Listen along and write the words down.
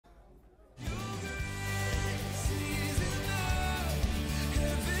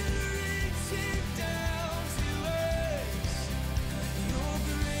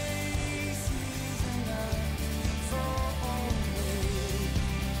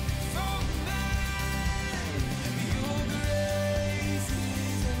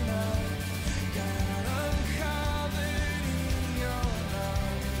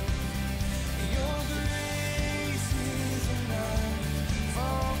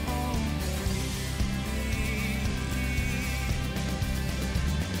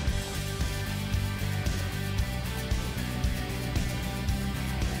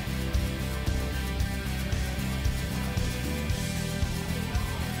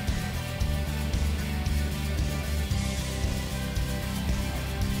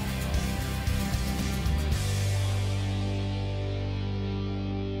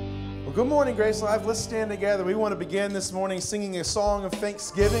Well, good morning, Grace Life. Let's stand together. We want to begin this morning singing a song of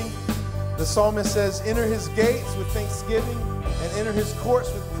thanksgiving. The psalmist says, enter his gates with thanksgiving and enter his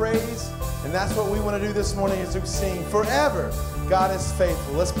courts with praise. And that's what we want to do this morning as we sing, forever God is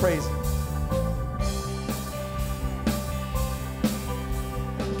faithful. Let's praise him.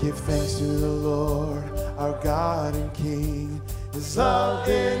 Give thanks to the Lord, our God and King. His love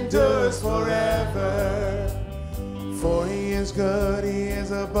endures forever. For he is good, he is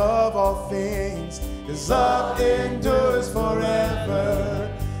above all things. His love endures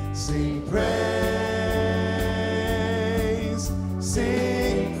forever. Sing praise,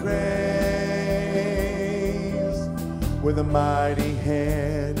 sing praise. With a mighty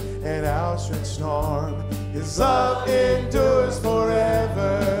hand and outstretched arm, his love endures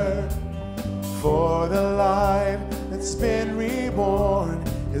forever. For the life that's been reborn,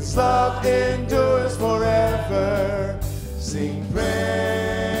 his love endures forever. Sing praise,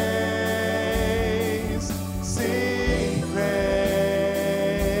 sing praise,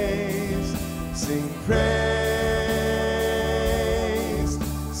 sing praise,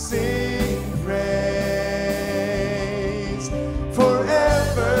 sing praise.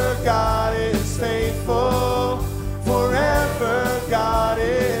 Forever God is faithful, forever God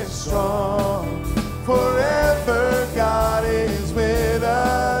is strong, forever God is with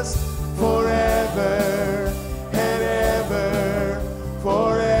us, forever and ever,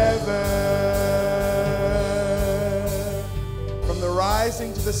 forever. From the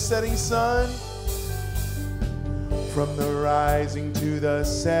rising to the setting sun, from the rising to the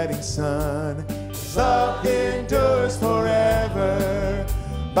setting sun, his love endures forever.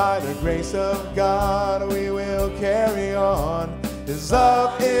 By the grace of God we will carry on. His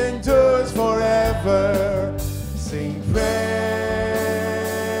love endures forever. Sing praise,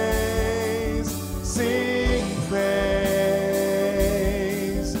 sing praise,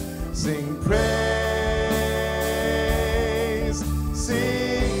 sing praise,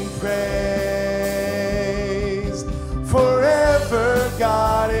 sing praise. Forever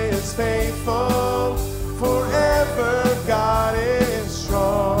God is faithful, forever God is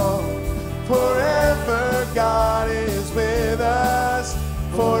strong, forever God is with us,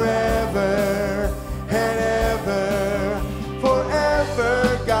 forever and ever,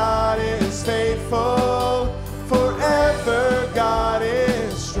 forever God is faithful, forever God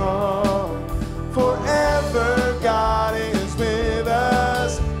is strong, forever God is with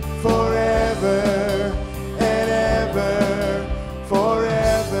us, forever and ever,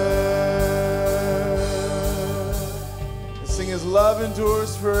 forever. Let's sing his love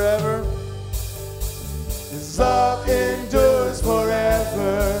endures forever. His love endures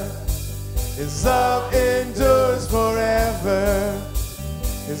forever. His love endures forever.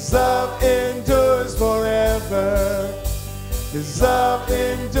 His love endures forever. His love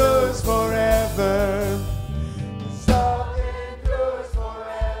endures forever. His love endures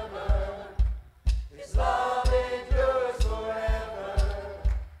forever. His love endures forever.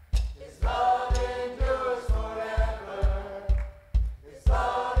 His love endures forever. His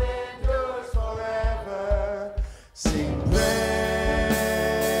love endures forever. Sing praise,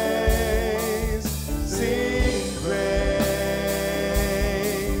 sing praise,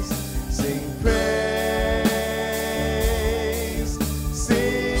 sing praise,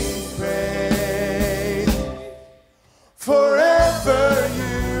 sing praise. Forever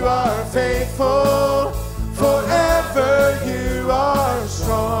you are faithful, forever you are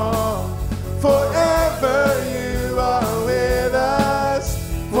strong, forever you are with us,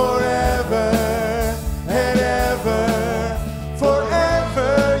 forever and ever,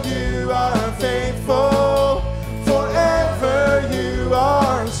 forever you are faithful, forever you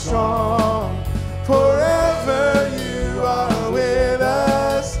are strong, forever you are with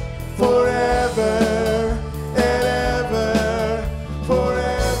us, forever and ever,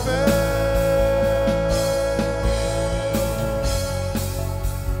 forever.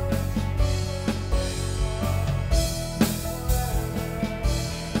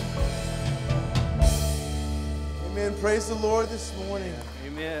 Amen. Praise the Lord this morning.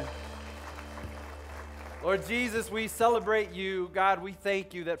 Amen. Lord Jesus, we celebrate you. God, we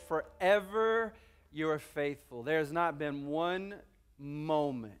thank you that forever you are faithful. There has not been one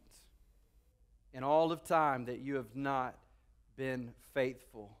moment in all of time that you have not been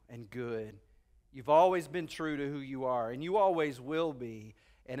faithful and good. You've always been true to who you are, and you always will be.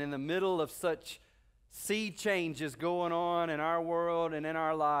 And in the middle of such sea changes going on in our world and in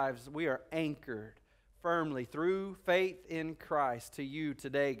our lives, we are anchored firmly through faith in Christ to you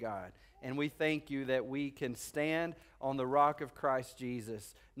today, God. And we thank you that we can stand on the rock of Christ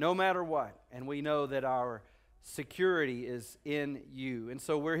Jesus no matter what. And we know that our security is in you. And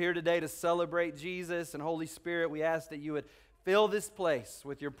so we're here today to celebrate Jesus. And Holy Spirit, we ask that you would fill this place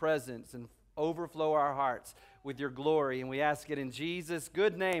with your presence and overflow our hearts with your glory. And we ask it in Jesus'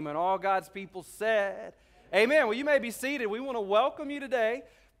 good name. And all God's people said, amen. Well, you may be seated. We want to welcome you today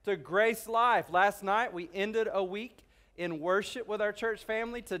to Grace Life. Last night we ended a week in worship with our church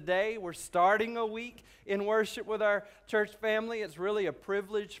family. Today we're starting a week in worship with our church family. It's really a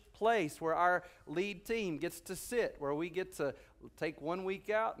privileged place where our lead team gets to sit, where we get to take 1 week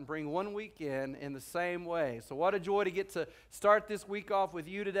out and bring 1 week in the same way. So what a joy to get to start this week off with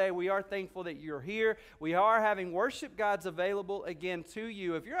you today. We are thankful that you're here. We are having worship guides available again to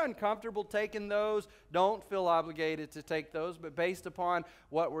you. If you're uncomfortable taking those, don't feel obligated to take those, but based upon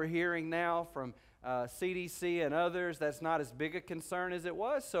what we're hearing now from CDC and others, that's not as big a concern as it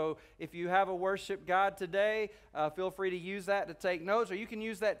was. So if you have a worship guide today, feel free to use that to take notes, or you can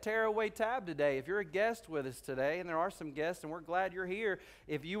use that tearaway tab today. If you're a guest with us today, and there are some guests, and we're glad you're here,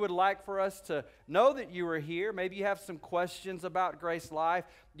 if you would like for us to know that you are here, maybe you have some questions about Grace Life,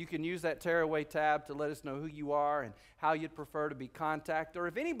 you can use that tearaway tab to let us know who you are and how you'd prefer to be contacted. Or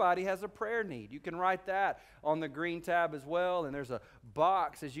if anybody has a prayer need, you can write that on the green tab as well. And there's a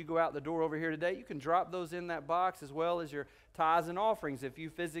box as you go out the door over here today. You can drop those in that box, as well as your tithes and offerings if you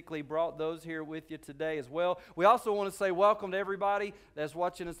physically brought those here with you today as well. We also want to say welcome to everybody that's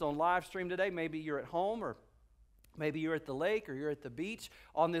watching us on live stream today. Maybe you're at home, or maybe you're at the lake, or you're at the beach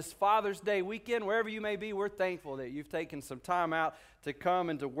on this Father's Day weekend. Wherever you may be, we're thankful that you've taken some time out to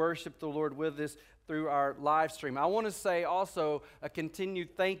come and to worship the Lord with us through our live stream. I want to say also a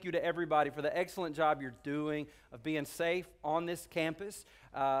continued thank you to everybody for the excellent job you're doing of being safe on this campus.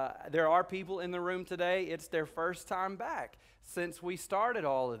 There are people in the room today, it's their first time back since we started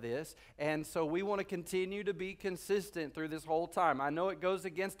all of this, and so we want to continue to be consistent through this whole time. I know it goes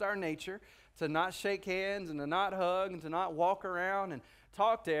against our nature to not shake hands and to not hug and to not walk around and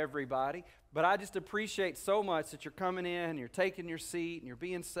talk to everybody, but I just appreciate so much that you're coming in, you're taking your seat, and you're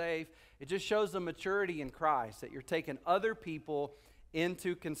being safe. It just shows the maturity in Christ, that you're taking other people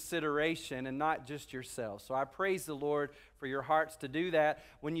into consideration and not just yourself. So I praise the Lord for your hearts to do that.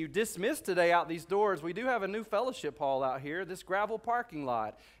 When you dismiss today out these doors, we do have a new fellowship hall out here. This gravel parking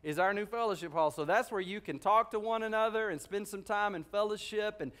lot is our new fellowship hall. So that's where you can talk to one another and spend some time in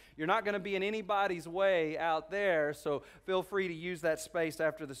fellowship, and you're not going to be in anybody's way out there. So feel free to use that space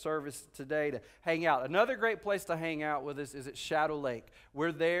after the service today to hang out. Another great place to hang out with us is at Shadow Lake.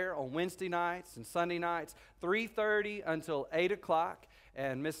 We're there on Wednesday nights and Sunday nights, 3:30 until 8 o'clock.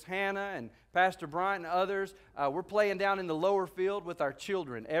 And Miss Hannah and Pastor Bryant and others, we're playing down in the lower field with our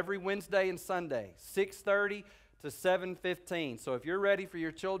children every Wednesday and Sunday, 6:30 to 7:15. So if you're ready for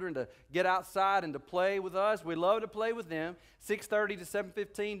your children to get outside and to play with us, we love to play with them. 6:30 to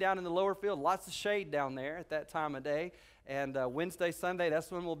 7:15 down in the lower field. Lots of shade down there at that time of day. And Wednesday, Sunday, that's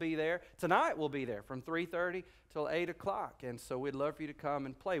when we'll be there. Tonight we'll be there from 3:30 till 8 o'clock. And so we'd love for you to come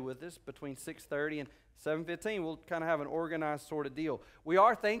and play with us between 6:30 and 7:15. We'll kind of have an organized sort of deal. We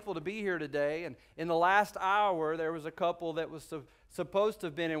are thankful to be here today. And in the last hour, there was a couple that was supposed to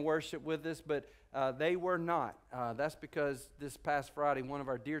have been in worship with us, but they were not. That's because this past Friday, one of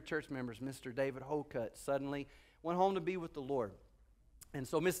our dear church members, Mr. David Holcutt, suddenly went home to be with the Lord. And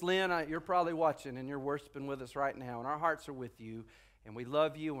so, Miss Lynn, you're probably watching, and you're worshiping with us right now, and our hearts are with you, and we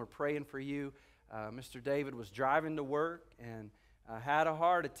love you, and we're praying for you. Mr. David was driving to work and had a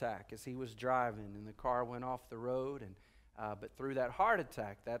heart attack as he was driving, and the car went off the road. And but through that heart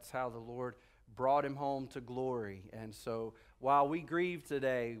attack, that's how the Lord brought him home to glory. And so, while we grieve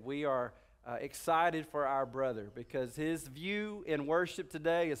today, we are excited for our brother, because his view in worship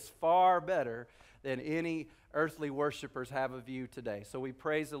today is far better than any earthly worshipers have a view today. So we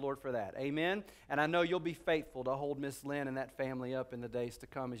praise the Lord for that. Amen. And I know you'll be faithful to hold Miss Lynn and that family up in the days to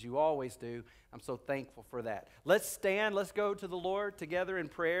come, as you always do. I'm so thankful for that. Let's stand. Let's go to the Lord together in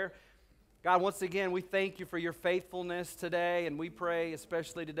prayer. God, once again, we thank you for your faithfulness today, and we pray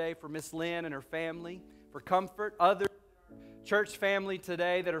especially today for Miss Lynn and her family, for comfort. Other church family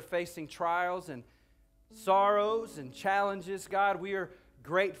today that are facing trials and sorrows and challenges, God, we are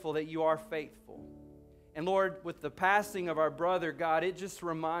grateful that you are faithful. And Lord, with the passing of our brother, God, it just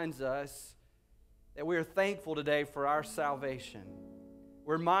reminds us that we are thankful today for our salvation.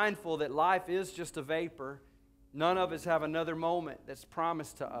 We're mindful that life is just a vapor. None of us have another moment that's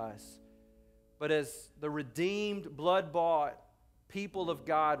promised to us. But as the redeemed, blood-bought people of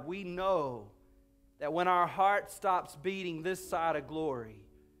God, we know that when our heart stops beating this side of glory,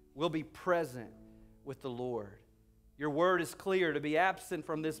 we'll be present with the Lord. Your word is clear. To be absent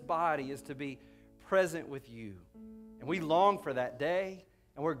from this body is to be present with you. And we long for that day,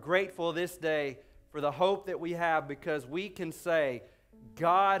 and we're grateful this day for the hope that we have, because we can say,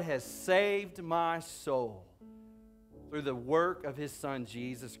 God has saved my soul through the work of His Son,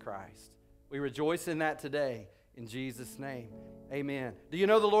 Jesus Christ. We rejoice in that today, in Jesus' name. Amen. Do you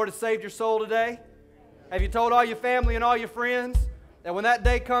know the Lord has saved your soul today? Have you told all your family and all your friends that when that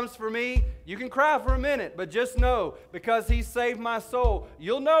day comes for me, you can cry for a minute, but just know, because He saved my soul,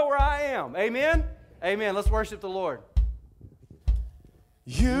 you'll know where I am. Amen? Amen. Let's worship the Lord.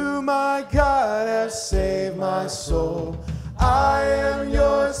 You, my God, have saved my soul. I am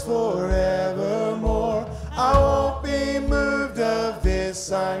yours forevermore. I won't be moved of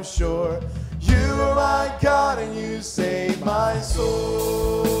this, I'm sure. You are my God and you saved my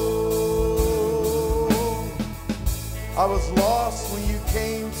soul. I was lost when you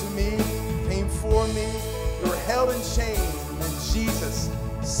came to me, came for me. You were held in chains and then Jesus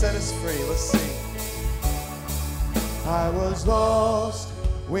set us free. Let's sing. I was lost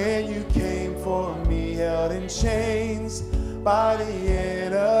when you came for me, held in chains by the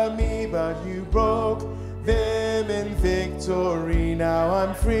enemy, but you broke them in victory. Now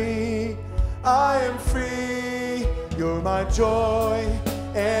I'm free, I am free. You're my joy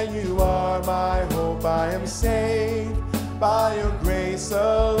and you are my hope. I am saved by your grace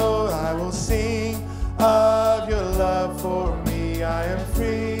alone. I will sing of your love for me. I am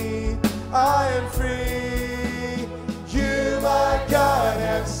free, I am free. You, my God,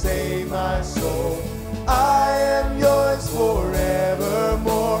 have saved my soul. I am yours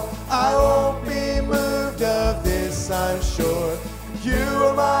forevermore. I won't be moved of this, I'm sure. You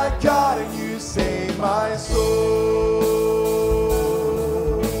are my God and you saved my soul.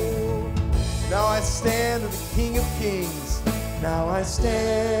 Now I stand with the King of Kings. Now I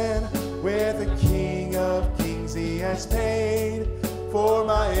stand with the King of Kings. He has paid for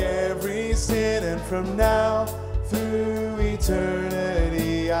my every sin, and from now through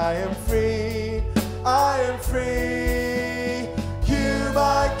eternity I am free, I am free. You,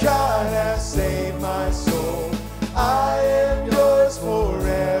 my God, have saved my soul. I am yours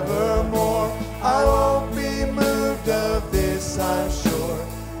forevermore. I won't be moved of this, I'm sure.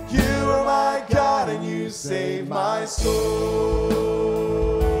 You are my God and you saved my soul.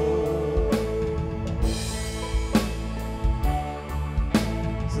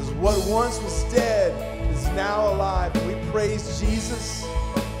 It says, what once was dead is now alive. We praise Jesus.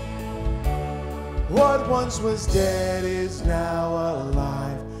 What once was dead is now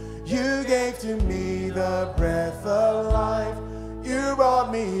alive. You gave to me the breath of life. You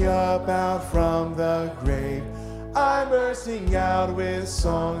brought me up out from the grave. I'm bursting out with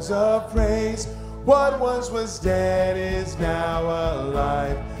songs of praise. What once was dead is now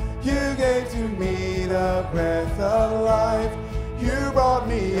alive. You gave to me the breath of life. You brought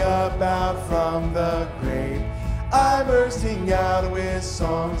me up out from the grave. I'm bursting out with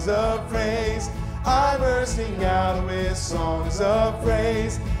songs of praise. I'm bursting out with songs of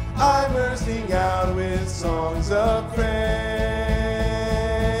praise. I'm bursting out with songs of praise.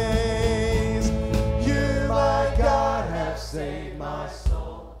 You, my God, have saved my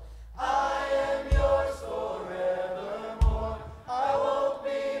soul. I am yours forevermore. I won't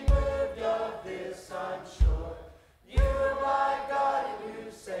be moved of this, I'm sure. You are my God and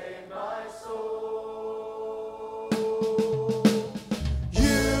you saved my soul.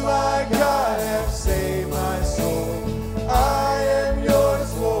 You, my God, have saved my soul. I am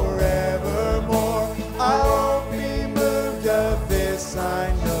yours forevermore. I won't be moved of this,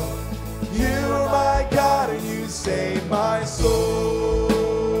 I know. You are my God and you saved my soul.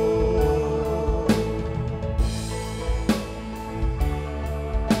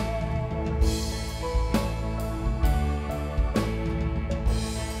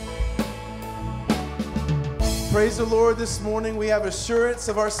 Praise the Lord this morning. We have assurance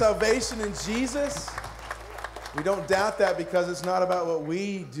of our salvation in Jesus. We don't doubt that because it's not about what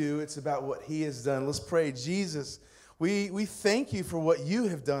we do, it's about what He has done. Let's pray. Jesus, we thank you for what you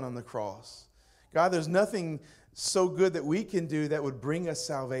have done on the cross. God, there's nothing so good that we can do that would bring us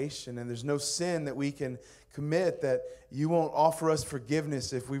salvation, and there's no sin that we can commit that you won't offer us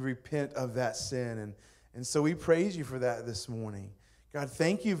forgiveness if we repent of that sin. And so we praise you for that this morning. God,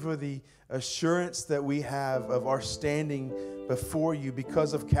 thank you for the assurance that we have of our standing before you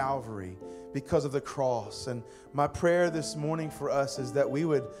because of Calvary, because of the cross. And my prayer this morning for us is that we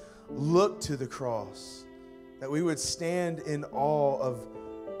would look to the cross, that we would stand in awe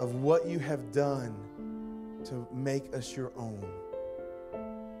of what you have done to make us your own.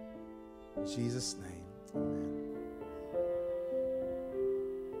 In Jesus' name, amen.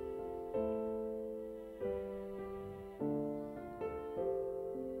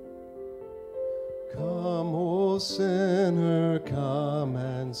 Come, O sinner, come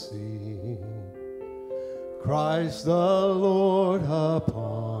and see Christ the Lord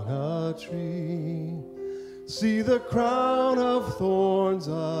upon a tree. See the crown of thorns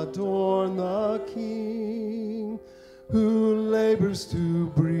adorn the King, who labors to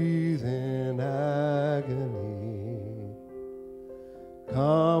breathe in agony.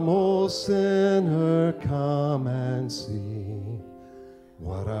 Come, O sinner, come and see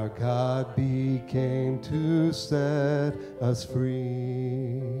what our God became to set us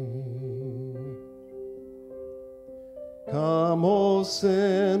free. Come, O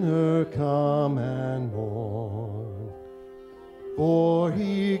sinner, come and mourn, for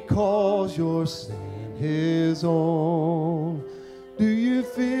he calls your sin his own. Do you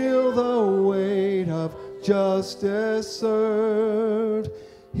feel the weight of justice served?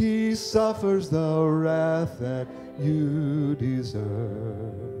 He suffers the wrath that you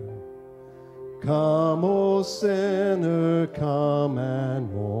deserve. Come, O sinner, come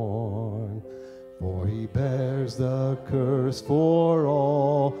and mourn, for he bears the curse for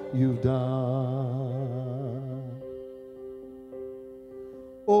all you've done.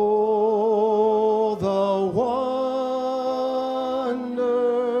 Oh, the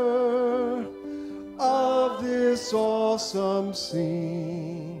wonder of this awesome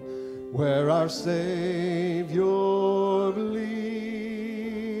scene, where our Savior bleeds.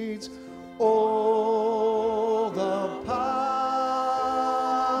 Oh, the power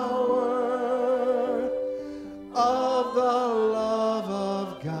of the love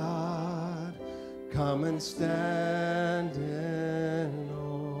of God. Come and stand in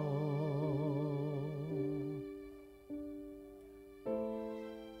awe.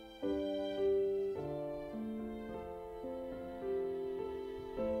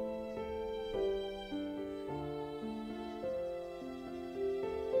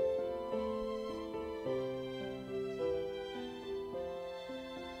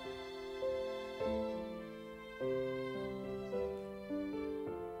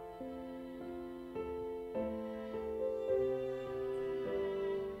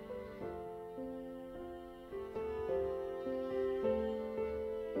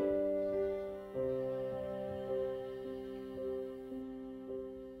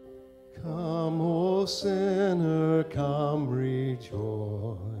 Come, O sinner, come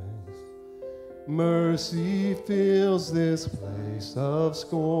rejoice. Mercy fills this place of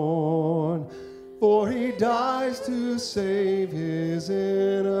scorn, for he dies to save his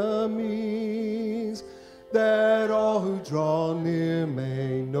enemies, that all who draw near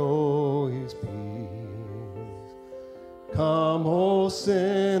may know his peace. Come, O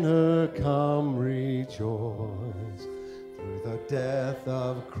sinner, come rejoice. Through the death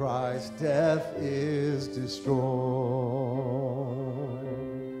of Christ, death is destroyed.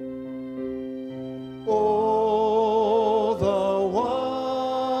 Oh, the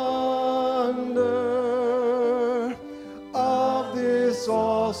wonder of this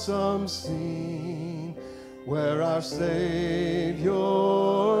awesome scene, where our Savior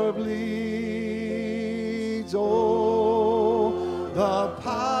bleeds. Oh, the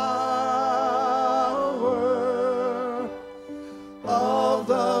power of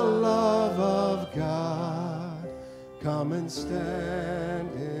the love of God. Come and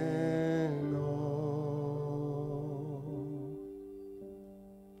stand in awe.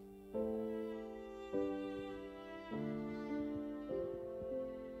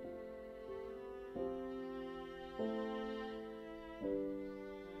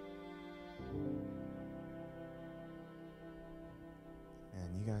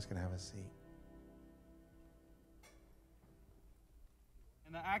 And you guys can have a seat.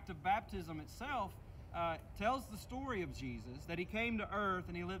 And the act of baptism itself tells the story of Jesus, that he came to earth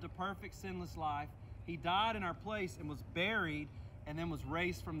and he lived a perfect, sinless life. He died in our place and was buried and then was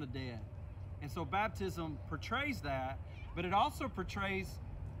raised from the dead. And so baptism portrays that, but it also portrays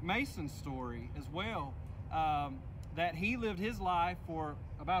Mason's story as well, that he lived his life for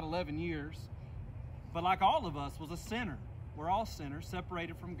about 11 years, but like all of us, was a sinner. We're all sinners,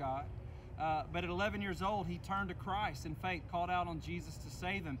 separated from God. But at 11 years old, he turned to Christ in faith, called out on Jesus to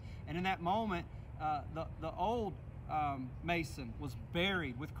save him. And in that moment, the old Mason was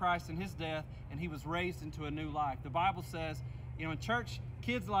buried with Christ in his death, and he was raised into a new life. The Bible says, you know, in church,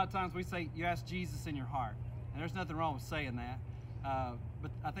 kids, a lot of times we say, you ask Jesus in your heart. And there's nothing wrong with saying that.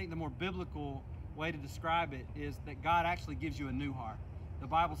 But I think the more biblical way to describe it is that God actually gives you a new heart. The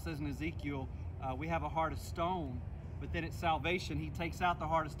Bible says in Ezekiel, we have a heart of stone, but then at salvation, he takes out the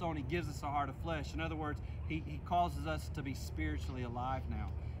heart of stone, he gives us a heart of flesh. In other words, he causes us to be spiritually alive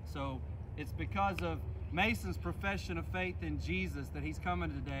now. So it's because of Mason's profession of faith in Jesus that he's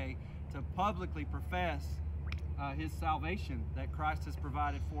coming today to publicly profess his salvation that Christ has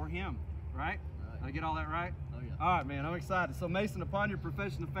provided for him, right? Right. Did I get all that right? Oh, yeah. All right, man, I'm excited. So, Mason, upon your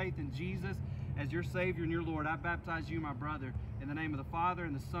profession of faith in Jesus as your Savior and your Lord, I baptize you, my brother, in the name of the Father,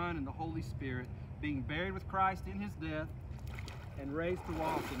 and the Son, and the Holy Spirit, being buried with Christ in his death and raised to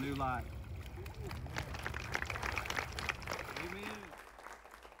walk in new life. Amen.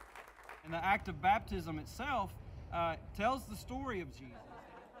 And the act of baptism itself tells the story of Jesus.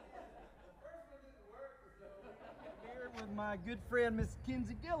 Here with my good friend, Miss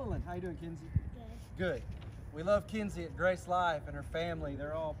Kinsey Gilliland. How you doing, Kinsey? Good. Good. We love Kinsey at Grace Life and her family.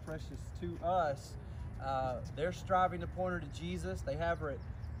 They're all precious to us. They're striving to point her to Jesus. They have her at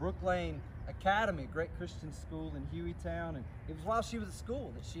Brook Lane Academy, a great Christian school in Hueytown. And it was while she was at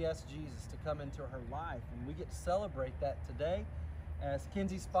school that she asked Jesus to come into her life. And we get to celebrate that today as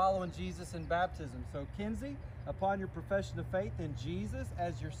Kinsey's following Jesus in baptism. So Kinsey, upon your profession of faith in Jesus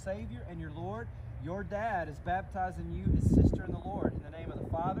as your Savior and your Lord, your dad is baptizing you, his sister in the Lord, in the name of the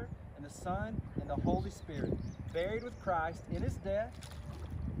Father, and the Son, and the Holy Spirit, buried with Christ in his death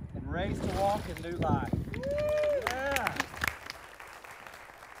and raised to walk in new life. Yeah.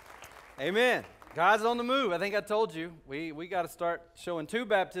 Amen. God's on the move. I think I told you, we got to start showing 2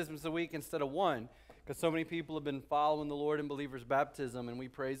 baptisms a week instead of 1, because so many people have been following the Lord in believers' baptism, and we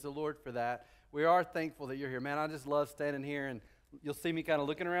praise the Lord for that. We are thankful that you're here. Man, I just love standing here, and you'll see me kind of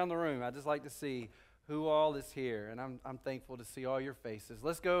looking around the room. I just like to see who all is here, and I'm thankful to see all your faces.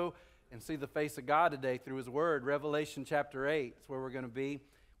 Let's go and see the face of God today through His Word. Revelation chapter 8 is where we're going to be.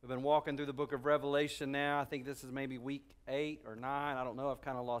 We've been walking through the book of Revelation now. I think this is maybe week 8 or 9. I don't know. I've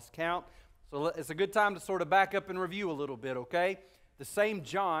kind of lost count. So it's a good time to sort of back up and review a little bit, okay? The same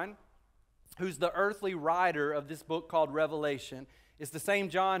John, who's the earthly writer of this book called Revelation, is the same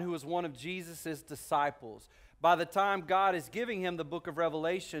John who was one of Jesus' disciples. By the time God is giving him the book of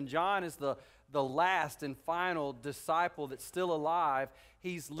Revelation, John is the last and final disciple that's still alive.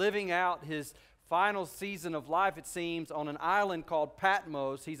 He's living out his final season of life, it seems, on an island called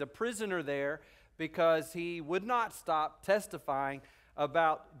Patmos. He's a prisoner there because he would not stop testifying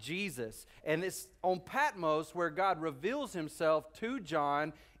about Jesus. And it's on Patmos where God reveals himself to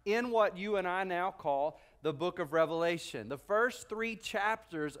John in what you and I now call the book of Revelation. The first 3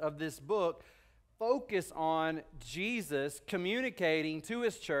 chapters of this book focus on Jesus communicating to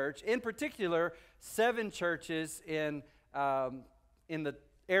his church, in particular 7 churches in the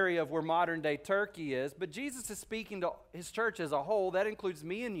area of where modern-day Turkey is. But Jesus is speaking to his church as a whole. That includes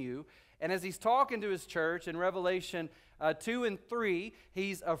me and you. And as he's talking to his church in Revelation 2 and 3,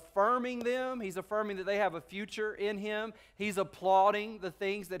 he's affirming them. He's affirming that they have a future in him. He's applauding the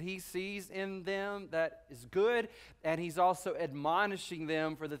things that he sees in them that is good. And he's also admonishing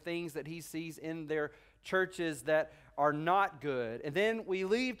them for the things that he sees in their churches that are not good. And then we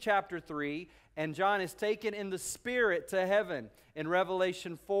leave chapter 3, and John is taken in the Spirit to heaven in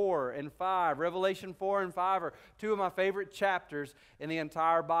Revelation 4 and 5. Revelation 4 and 5 are 2 of my favorite chapters in the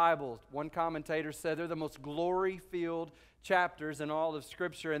entire Bible. One commentator said they're the most glory-filled chapters in all of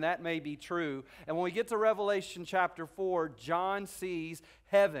Scripture, and that may be true. And when we get to Revelation chapter 4, John sees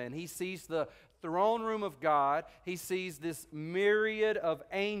heaven. He sees the throne room of God. He sees this myriad of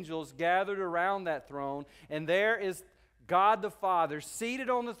angels gathered around that throne, and there is God the Father seated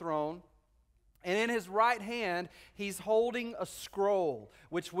on the throne. And in his right hand, he's holding a scroll,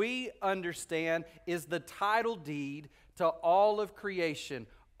 which we understand is the title deed to all of creation.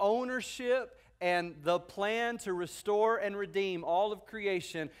 Ownership and the plan to restore and redeem all of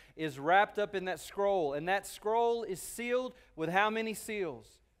creation is wrapped up in that scroll. And that scroll is sealed with how many seals?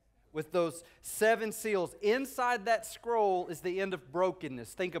 With those 7 seals. Inside that scroll is the end of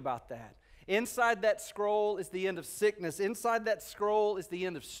brokenness. Think about that. Inside that scroll is the end of sickness. Inside that scroll is the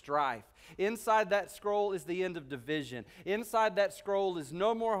end of strife. Inside that scroll is the end of division. Inside that scroll is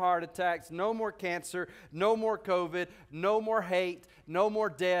no more heart attacks, no more cancer, no more COVID, no more hate, no more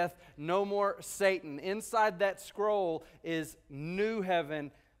death, no more Satan. Inside that scroll is new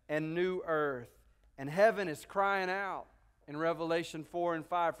heaven and new earth. And heaven is crying out in Revelation 4 and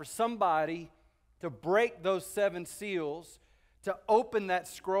 5 for somebody to break those 7 seals, to open that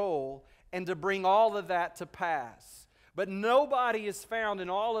scroll, and to bring all of that to pass. But nobody is found in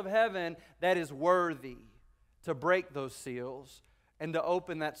all of heaven that is worthy to break those seals and to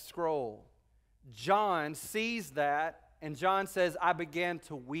open that scroll. John sees that, and John says, I began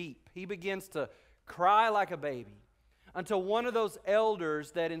to weep. He begins to cry like a baby until one of those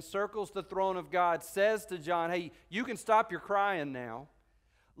elders that encircles the throne of God says to John, hey, you can stop your crying now.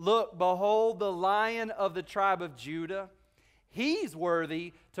 Look, behold the Lion of the tribe of Judah. He's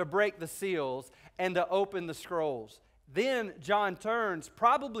worthy to break the seals and to open the scrolls. Then John turns,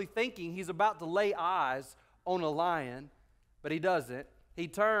 probably thinking he's about to lay eyes on a lion, but he doesn't. he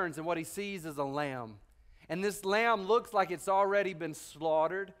turns and what he sees is a lamb. And this lamb looks like it's already been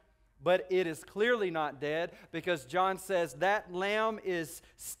slaughtered, but it is clearly not dead, because John says that lamb is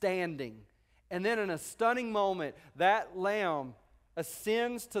standing. And then in a stunning moment, that lamb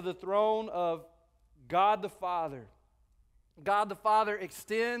ascends to the throne of God the Father. God the Father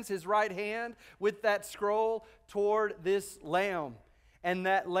extends his right hand with that scroll toward this lamb. And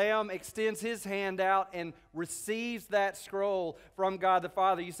that lamb extends his hand out and receives that scroll from God the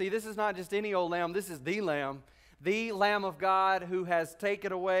Father. You see, this is not just any old lamb. This is the Lamb of God, who has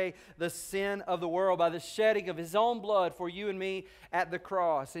taken away the sin of the world by the shedding of his own blood for you and me at the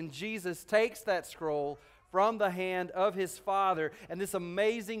cross. And Jesus takes that scroll from the hand of his Father, and this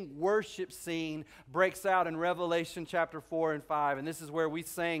amazing worship scene breaks out in Revelation chapter 4 and 5. And this is where we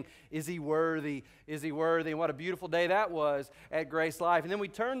sing, "Is he worthy? Is he worthy?" And what a beautiful day that was at Grace Life. And then we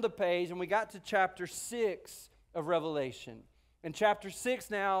turned the page and we got to chapter 6 of Revelation. And chapter 6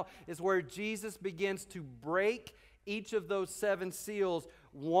 now is where Jesus begins to break each of those 7 seals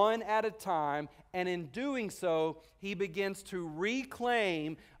one at a time, and in doing so, he begins to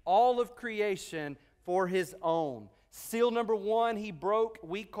reclaim all of creation for his own. Seal number 1, he broke.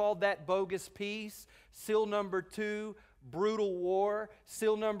 We called that bogus peace. Seal number 2, brutal war.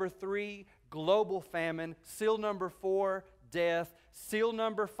 Seal number 3, global famine. Seal number 4, death. Seal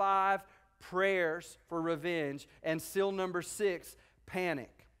number 5, prayers for revenge. And seal number 6,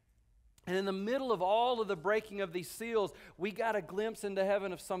 panic. And in the middle of all of the breaking of these seals, we got a glimpse into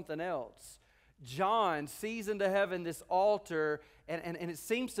heaven of something else. John sees into heaven this altar, and it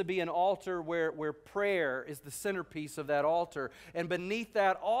seems to be an altar where prayer is the centerpiece of that altar. And beneath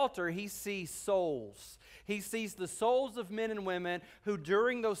that altar, he sees souls. He sees the souls of men and women who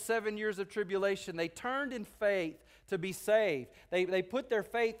during those 7 years of tribulation, they turned in faith to be saved. They put their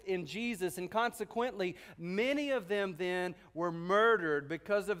faith in Jesus, and consequently, many of them then were murdered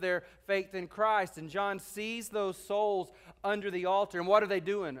because of their faith in Christ. And John sees those souls under the altar. And what are they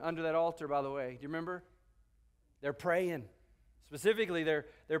doing under that altar, by the way? Do you remember? They're praying. Specifically,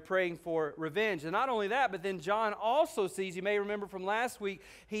 they're praying for revenge. And not only that, but then John also sees, you may remember from last week,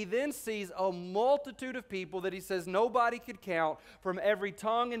 he then sees a multitude of people that he says nobody could count, from every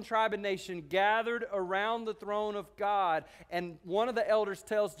tongue and tribe and nation gathered around the throne of God. And one of the elders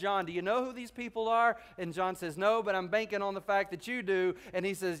tells John, "Do you know who these people are?" And John says, "No, but I'm banking on the fact that you do." And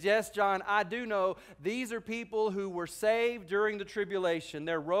he says, "Yes, John, I do know. These are people who were saved during the tribulation.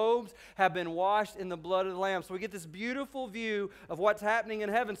 Their robes have been washed in the blood of the Lamb." So we get this beautiful view of what's happening in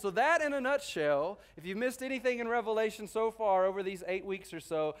heaven. So that, in a nutshell, if you missed anything in Revelation so far over these 8 weeks or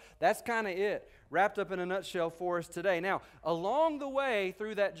so, that's kind of it, wrapped up in a nutshell for us today. Now, along the way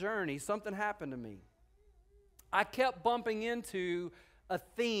through that journey, something happened to me. I kept bumping into a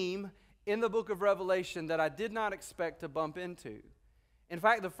theme in the book of Revelation that I did not expect to bump into. In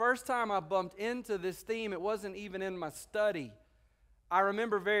fact, the first time I bumped into this theme, it wasn't even in my study. I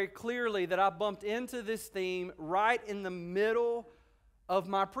remember very clearly that I bumped into this theme right in the middle of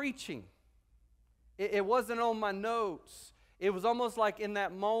my preaching. It wasn't on my notes. It was almost like in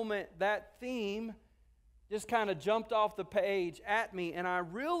that moment, that theme just kind of jumped off the page at me, and I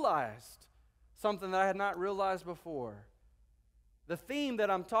realized something that I had not realized before. The theme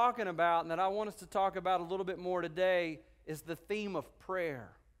that I'm talking about, and that I want us to talk about a little bit more today, is the theme of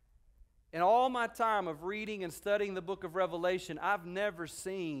prayer. In all my time of reading and studying the book of Revelation, I've never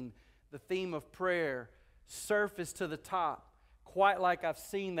seen the theme of prayer surface to the top quite like I've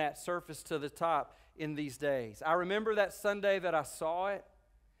seen that surface to the top in these days. I remember that Sunday that I saw it.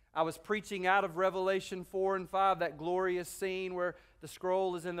 I was preaching out of Revelation 4 and 5, that glorious scene where the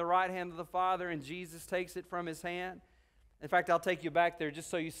scroll is in the right hand of the Father and Jesus takes it from his hand. In fact, I'll take you back there just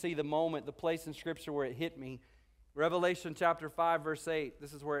so you see the moment, the place in Scripture where it hit me. Revelation chapter 5, verse 8,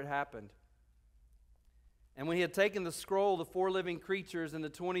 this is where it happened. "And when he had taken the scroll, the 4 living creatures and the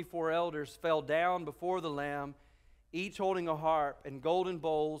 24 elders fell down before the Lamb, each holding a harp and golden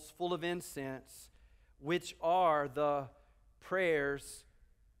bowls full of incense, which are the prayers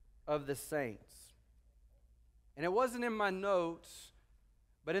of the saints." And it wasn't in my notes,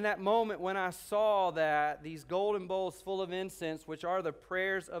 but in that moment when I saw that, these golden bowls full of incense, which are the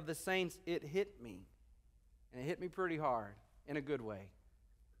prayers of the saints, it hit me. And it hit me pretty hard, in a good way.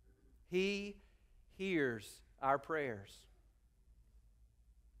 He hears our prayers.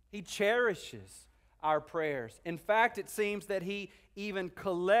 He cherishes our prayers. In fact, it seems that he even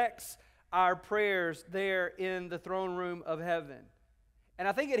collects our prayers there in the throne room of heaven. And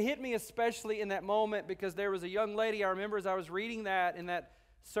I think it hit me especially in that moment because there was a young lady, I remember as I was reading that in that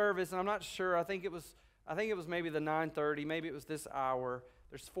service, and I'm not sure, I think it was maybe the 9:30, maybe it was this hour.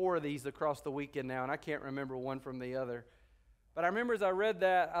 There's 4 of these across the weekend now, and I can't remember one from the other. But I remember as I read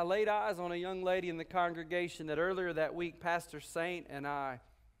that, I laid eyes on a young lady in the congregation that earlier that week Pastor Saint and I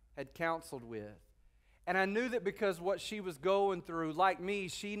had counseled with. And I knew that because what she was going through, like me,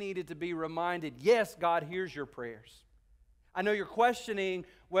 she needed to be reminded, yes, God hears your prayers. I know you're questioning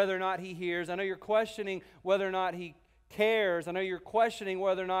whether or not He hears. I know you're questioning whether or not He cares. I know you're questioning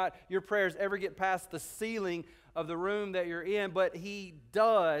whether or not your prayers ever get past the ceiling of the room that you're in, but He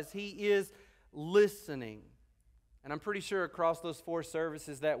does. He is listening. And I'm pretty sure across those 4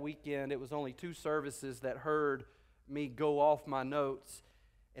 services that weekend, it was only 2 services that heard me go off my notes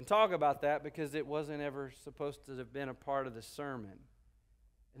and talk about that because it wasn't ever supposed to have been a part of the sermon.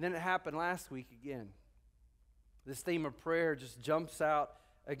 And then it happened last week again. This theme of prayer just jumps out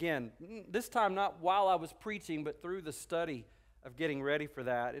again. This time not while I was preaching, but through the study of getting ready for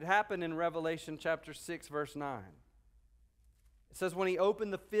that. It happened in Revelation chapter 6, verse 9. It says, when He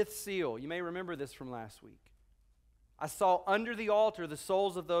opened the 5th seal, you may remember this from last week, I saw under the altar the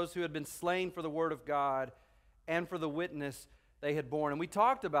souls of those who had been slain for the word of God and for the witness they had borne. And we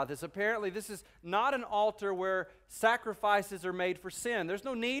talked about this. Apparently, this is not an altar where sacrifices are made for sin. There's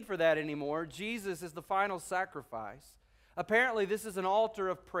no need for that anymore. Jesus is the final sacrifice. Apparently, this is an altar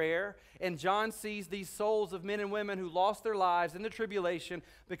of prayer, and John sees these souls of men and women who lost their lives in the tribulation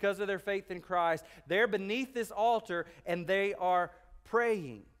because of their faith in Christ. They're beneath this altar, and they are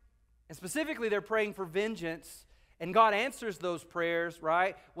praying. And specifically, they're praying for vengeance. And God answers those prayers,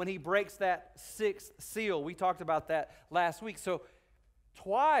 right, when He breaks that 6th seal. We talked about that last week. So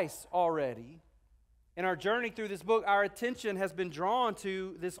twice already in our journey through this book, our attention has been drawn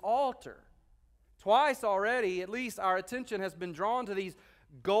to this altar. Twice already, at least, our attention has been drawn to these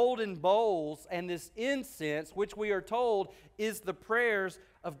golden bowls and this incense, which we are told is the prayers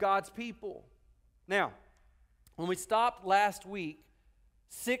of God's people. Now, when we stopped last week,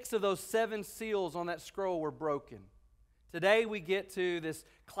 6 of those 7 seals on that scroll were broken. Today we get to this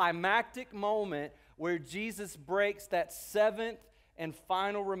climactic moment where Jesus breaks that 7th and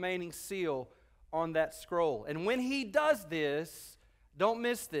final remaining seal on that scroll. And when He does this, don't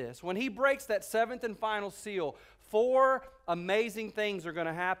miss this. When He breaks that 7th and final seal, 4 amazing things are going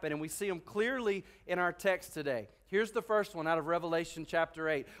to happen, and we see them clearly in our text today. Here's the first one out of Revelation chapter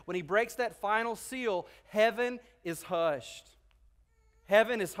 8. When He breaks that final seal, heaven is hushed.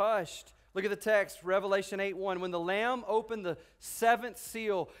 Heaven is hushed. Look at the text, Revelation 8:1. When the Lamb opened the 7th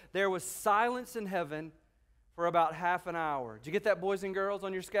seal, there was silence in heaven for about half an hour. Did you get that, boys and girls,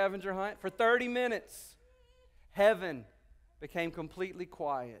 on your scavenger hunt? For 30 minutes, heaven became completely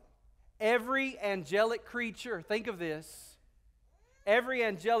quiet. Every angelic creature, think of this, every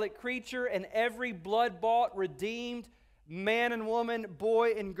angelic creature and every blood-bought, redeemed man and woman,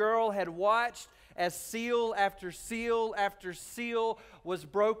 boy and girl had watched as seal after seal after seal was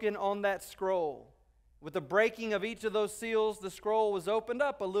broken on that scroll. With the breaking of each of those seals, the scroll was opened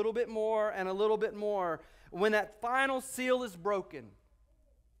up a little bit more and a little bit more. When that final seal is broken,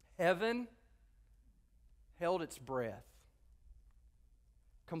 heaven held its breath.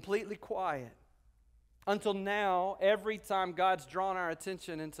 Completely quiet. Until now, every time God's drawn our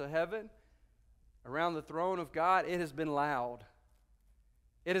attention into heaven, around the throne of God, it has been loud.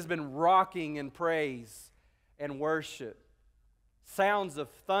 It has been rocking in praise and worship. Sounds of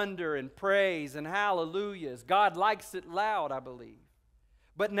thunder and praise and hallelujahs. God likes it loud, I believe.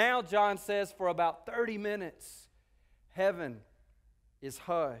 But now, John says, for about 30 minutes, heaven is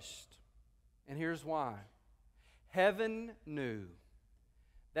hushed. And here's why. Heaven knew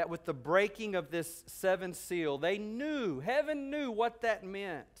that with the breaking of this 7th seal, heaven knew what that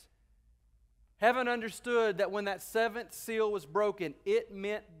meant. Heaven understood that when that 7th seal was broken, it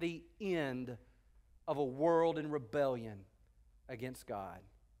meant the end of a world in rebellion against God.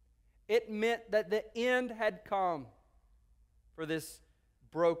 It meant that the end had come for this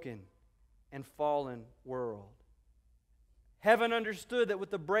broken and fallen world. Heaven understood that with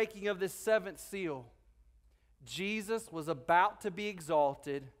the breaking of this 7th seal, Jesus was about to be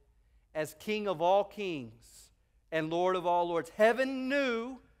exalted as King of all kings and Lord of all lords. Heaven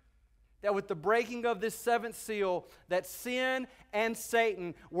knew that with the breaking of this 7th seal, that sin and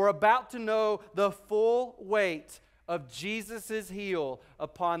Satan were about to know the full weight of Jesus' heel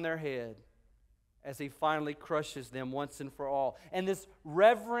upon their head as He finally crushes them once and for all. And this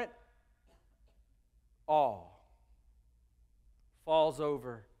reverent awe falls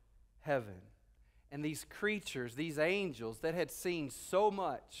over heaven. And these creatures, these angels that had seen so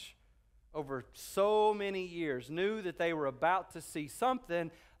much over so many years, knew that they were about to see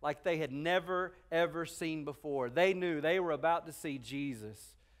something like they had never, ever seen before. They knew they were about to see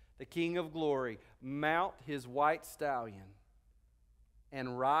Jesus, the King of glory, mount His white stallion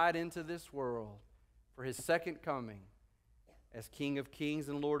and ride into this world for His second coming as King of Kings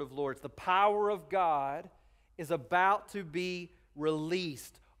and Lord of Lords. The power of God is about to be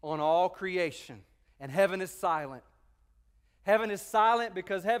released on all creation, and heaven is silent. Heaven is silent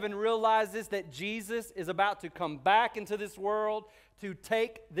because heaven realizes that Jesus is about to come back into this world to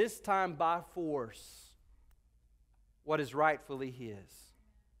take, this time by force, what is rightfully His.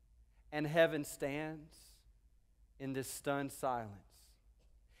 And heaven stands in this stunned silence.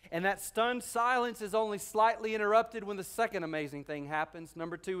 And that stunned silence is only slightly interrupted when the second amazing thing happens.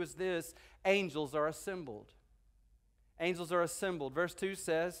 Number 2 is this: angels are assembled. Angels are assembled. Verse 2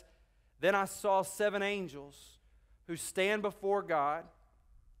 says, "Then I saw 7 angels who stand before God."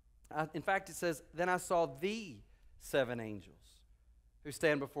 In fact, it says, "Then I saw the 7 angels who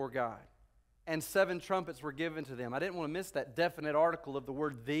stand before God, and 7 trumpets were given to them." I didn't want to miss that definite article of the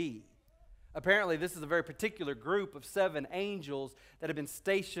word "the." Apparently, this is a very particular group of 7 angels that have been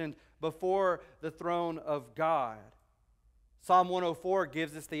stationed before the throne of God. Psalm 104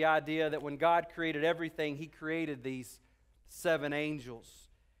 gives us the idea that when God created everything, He created these 7 angels.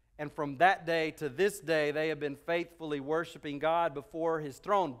 And from that day to this day, they have been faithfully worshiping God before His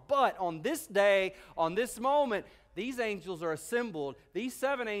throne. But on this day, on this moment, these angels are assembled. These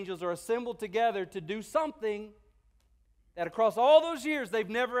 7 angels are assembled together to do something that across all those years they've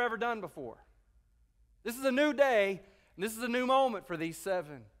never ever done before. This is a new day, and this is a new moment for these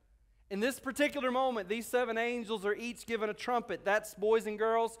 7. In this particular moment, these 7 angels are each given a trumpet. That's, boys and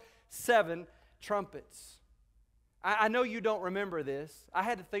girls, 7 trumpets. I know you don't remember this. I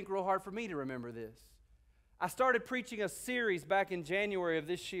had to think real hard for me to remember this. I started preaching a series back in January of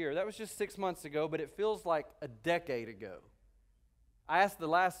this year. That was just 6 months ago, but it feels like a decade ago. I asked the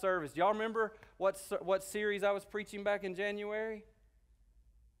last service, do y'all remember what series I was preaching back in January?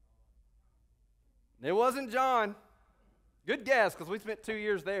 It wasn't John. Good guess, because we spent 2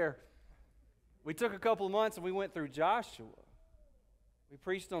 years there. We took a couple of months and we went through Joshua. We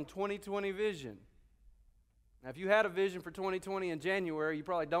preached on 2020 vision. Now, if you had a vision for 2020 in January, you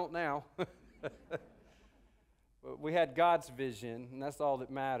probably don't now. But we had God's vision, and that's all that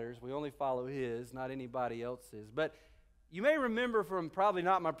matters. We only follow His, not anybody else's. But you may remember from probably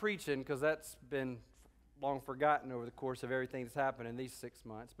not my preaching, because that's been long forgotten over the course of everything that's happened in these 6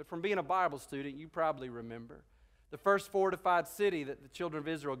 months. But from being a Bible student, you probably remember the first fortified city that the children of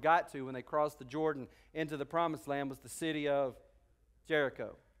Israel got to when they crossed the Jordan into the Promised Land was the city of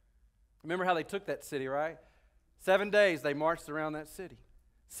Jericho. Remember how they took that city, right? 7 days they marched around that city.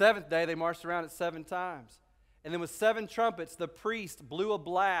 7th day they marched around it 7 times. And then with 7 trumpets, the priest blew a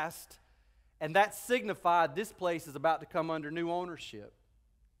blast, and that signified this place is about to come under new ownership.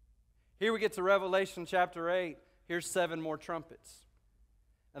 Here we get to Revelation chapter 8. Here's 7 more trumpets.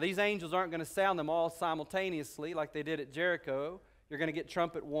 Now these angels aren't going to sound them all simultaneously like they did at Jericho. You're going to get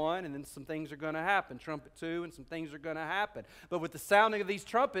trumpet 1, and then some things are going to happen. Trumpet 2, and some things are going to happen. But with the sounding of these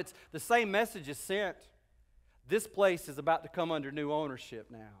trumpets, the same message is sent. This place is about to come under new ownership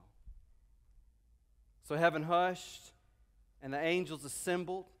now. So heaven hushed, and the angels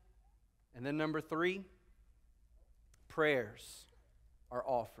assembled. And then number 3, prayers are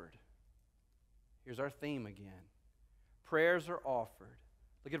offered. Here's our theme again. Prayers are offered.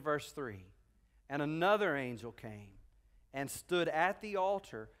 Look at verse 3. And another angel came and stood at the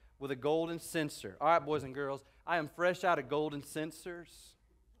altar with a golden censer. All right, boys and girls, I am fresh out of golden censers.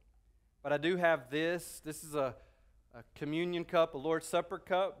 But I do have this. This is a communion cup, a Lord's Supper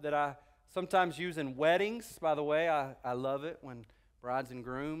cup that I sometimes use in weddings. By the way, I love it when brides and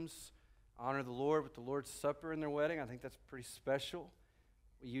grooms honor the Lord with the Lord's Supper in their wedding. I think that's pretty special.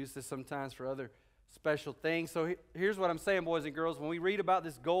 We use this sometimes for other special things. So here's what I'm saying, boys and girls. When we read about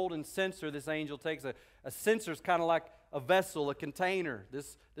this golden censer, this angel takes a censer is kind of like a vessel, a container.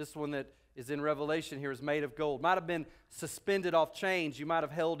 This one that is in Revelation here is made of gold. Might have been suspended off chains. You might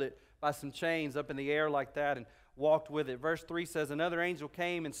have held it by some chains up in the air like that and walked with it. Verse 3 says, another angel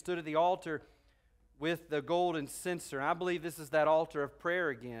came and stood at the altar with the golden censer. And I believe this is that altar of prayer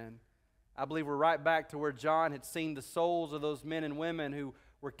again. I believe we're right back to where John had seen the souls of those men and women who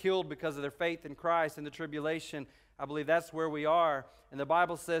were killed because of their faith in Christ in the tribulation. I believe that's where we are. And the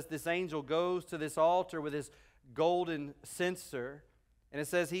Bible says this angel goes to this altar with his golden censer. And it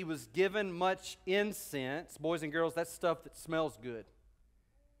says he was given much incense. Boys and girls, that's stuff that smells good.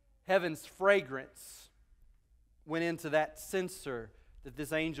 Heaven's fragrance went into that censer that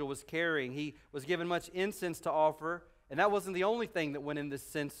this angel was carrying. He was given much incense to offer. And that wasn't the only thing that went in this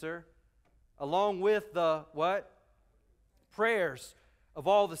censer. Along with the, what? Prayers of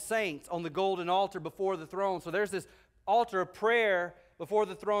all the saints on the golden altar before the throne. So there's this altar of prayer before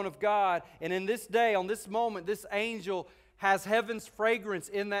the throne of God. And in this day, on this moment, this angel has heaven's fragrance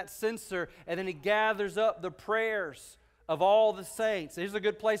in that censer. And then he gathers up the prayers of all the saints. Here's a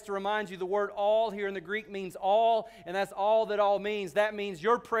good place to remind you the word all here in the Greek means all, and that's all that all means. That means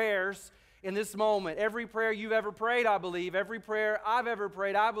your prayers in this moment, every prayer you've ever prayed, I believe, every prayer I've ever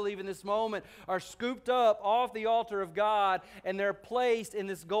prayed, I believe in this moment, are scooped up off the altar of God, and they're placed in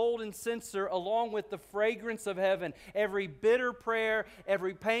this golden censer along with the fragrance of heaven. Every bitter prayer,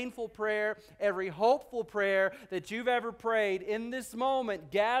 every painful prayer, every hopeful prayer that you've ever prayed in this moment,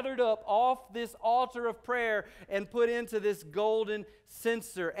 gathered up off this altar of prayer and put into this golden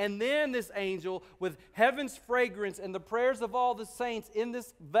censer. And then this angel, with heaven's fragrance and the prayers of all the saints in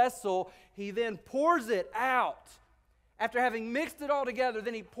this vessel, he then pours it out. After having mixed it all together,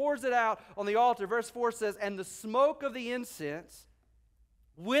 then he pours it out on the altar. Verse 4 says, "And the smoke of the incense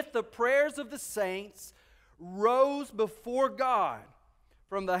with the prayers of the saints rose before God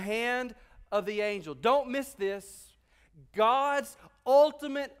from the hand of the angel." Don't miss this. God's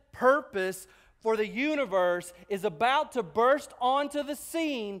ultimate purpose for the universe is about to burst onto the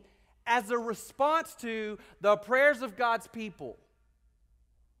scene as a response to the prayers of God's people.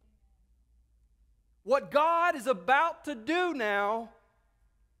 What God is about to do now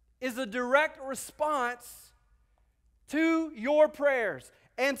is a direct response to your prayers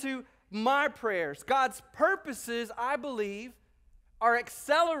and to my prayers. God's purposes, I believe, are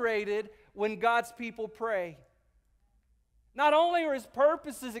accelerated when God's people pray. Not only are His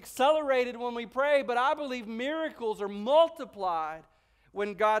purposes accelerated when we pray, but I believe miracles are multiplied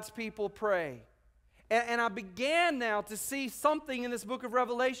when God's people pray. And I began now to see something in this book of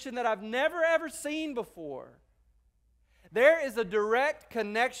Revelation that I've never ever seen before. There is a direct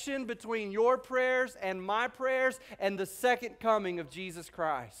connection between your prayers and my prayers and the second coming of Jesus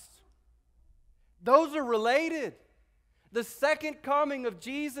Christ. Those are related. The second coming of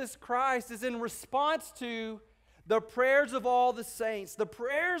Jesus Christ is in response to the prayers of all the saints. The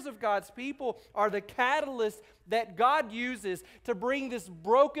prayers of God's people are the catalyst that God uses to bring this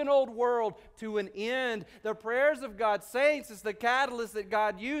broken old world to an end. The prayers of God's saints is the catalyst that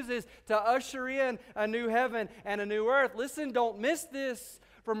God uses to usher in a new heaven and a new earth. Listen, don't miss this.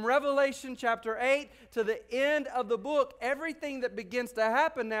 From Revelation chapter 8 to the end of the book, everything that begins to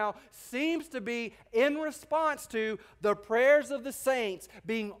happen now seems to be in response to the prayers of the saints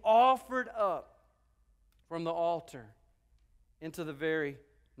being offered up from the altar into the very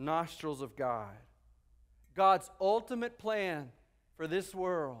nostrils of God. God's ultimate plan for this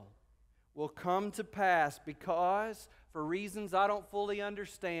world will come to pass because, for reasons I don't fully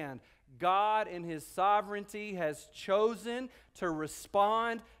understand, God in His sovereignty has chosen to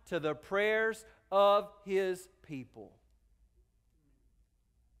respond to the prayers of His people.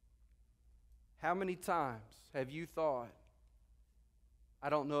 How many times have you thought, I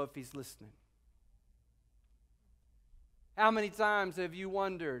don't know if He's listening? How many times have you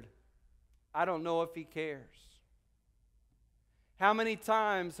wondered, I don't know if He cares? How many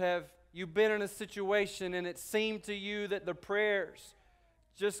times have you been in a situation and it seemed to you that the prayers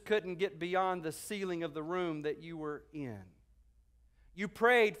just couldn't get beyond the ceiling of the room that you were in? You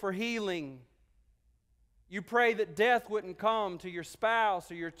prayed for healing. You prayed that death wouldn't come to your spouse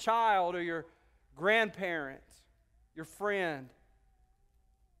or your child or your grandparent, your friend.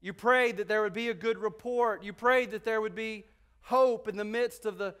 You prayed that there would be a good report. You prayed that there would be hope in the midst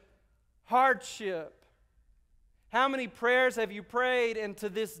of the hardship. How many prayers have you prayed, and to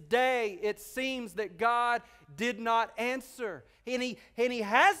this day it seems that God did not answer? And He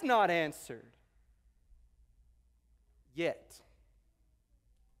has not answered. Yet.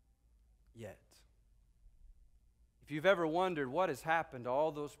 If you've ever wondered what has happened to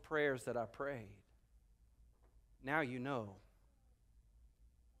all those prayers that I prayed, now you know.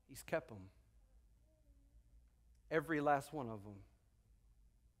 He's kept them. Every last one of them.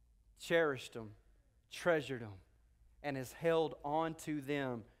 Cherished them, treasured them, and has held on to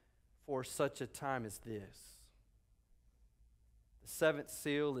them for such a time as this. The seventh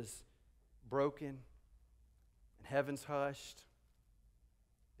seal is broken, and heaven's hushed.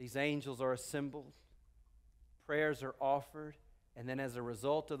 These angels are assembled. Prayers are offered, and then as a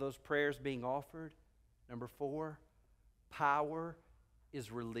result of those prayers being offered, number 4, power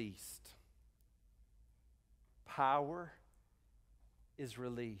is released. Power is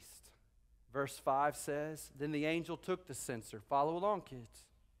released. Verse 5 says, "Then the angel took the censer." Follow along, kids.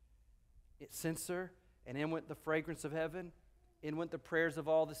 Censer, and in went the fragrance of heaven, in went the prayers of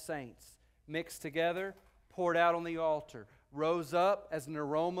all the saints, mixed together, poured out on the altar, rose up as an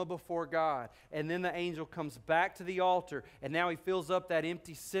aroma before God. And then the angel comes back to the altar, and now he fills up that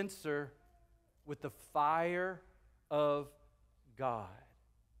empty censer with the fire of God.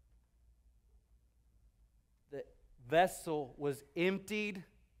 The vessel was emptied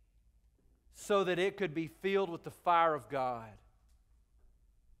so that it could be filled with the fire of God.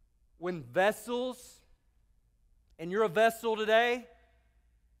 When vessels, and you're a vessel today,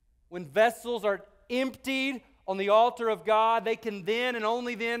 when vessels are emptied on the altar of God, they can then and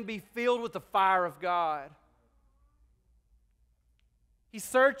only then be filled with the fire of God. He's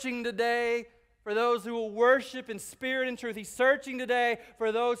searching today for those who will worship in spirit and truth. He's searching today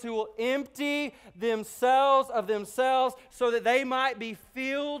for those who will empty themselves of themselves so that they might be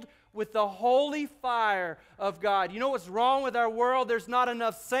filled with the holy fire of God. You know what's wrong with our world? There's not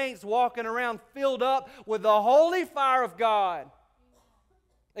enough saints walking around filled up with the holy fire of God.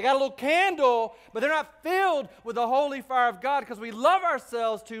 They got a little candle, but they're not filled with the holy fire of God because we love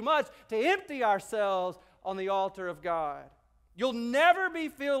ourselves too much to empty ourselves on the altar of God. You'll never be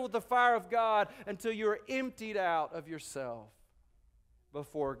filled with the fire of God until you are emptied out of yourself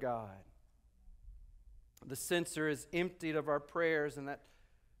before God. The censer is emptied of our prayers, and that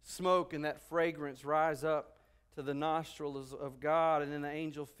smoke and that fragrance rise up to the nostrils of God, and then the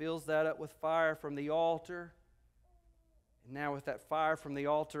angel fills that up with fire from the altar. And now with that fire from the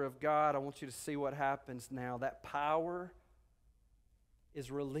altar of God, I want you to see what happens now. That power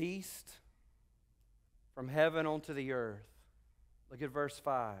is released from heaven onto the earth. Look at verse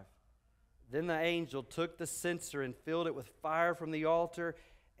 5. Then the angel took the censer and filled it with fire from the altar,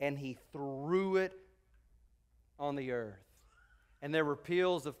 and he threw it on the earth. And there were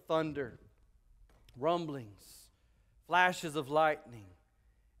peals of thunder, rumblings, flashes of lightning,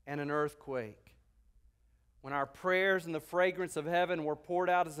 and an earthquake. When our prayers and the fragrance of heaven were poured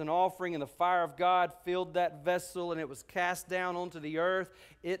out as an offering, and the fire of God filled that vessel, and it was cast down onto the earth,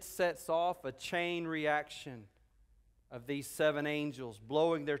 it sets off a chain reaction of these 7 angels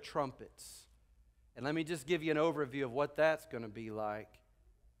blowing their trumpets. And let me just give you an overview of what that's going to be like.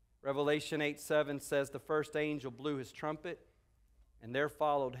 Revelation 8:7 says the first angel blew his trumpet, and there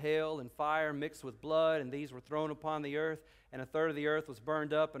followed hail and fire mixed with blood, and these were thrown upon the earth, and a third of the earth was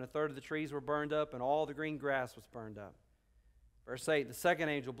burned up, and a third of the trees were burned up, and all the green grass was burned up. Verse 8, the second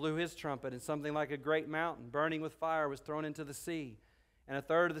angel blew his trumpet, and something like a great mountain, burning with fire, was thrown into the sea. And a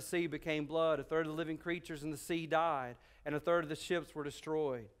third of the sea became blood, a third of the living creatures in the sea died, and a third of the ships were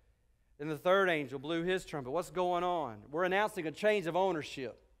destroyed. Then the third angel blew his trumpet. What's going on? We're announcing a change of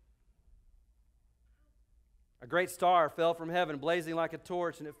ownership. A great star fell from heaven, blazing like a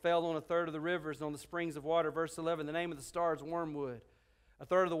torch, and it fell on a third of the rivers and on the springs of water. Verse 11, the name of the star is wormwood. A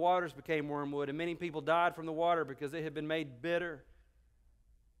third of the waters became wormwood, and many people died from the water because it had been made bitter.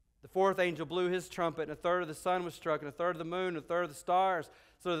 The fourth angel blew his trumpet, and a third of the sun was struck, and a third of the moon, and a third of the stars,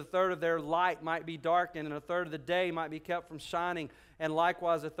 so that a third of their light might be darkened, and a third of the day might be kept from shining, and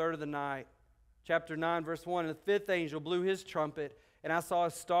likewise a third of the night. Chapter 9, verse 1, and the fifth angel blew his trumpet, and I saw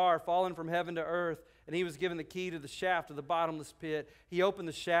a star fallen from heaven to earth, and he was given the key to the shaft of the bottomless pit. He opened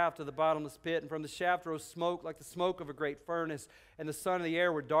the shaft of the bottomless pit, and from the shaft rose smoke like the smoke of a great furnace, and the sun and the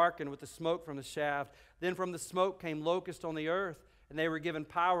air were darkened with the smoke from the shaft. Then from the smoke came locusts on the earth, and they were given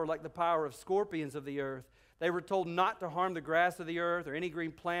power like the power of scorpions of the earth. They were told not to harm the grass of the earth or any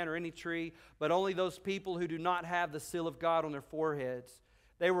green plant or any tree, but only those people who do not have the seal of God on their foreheads.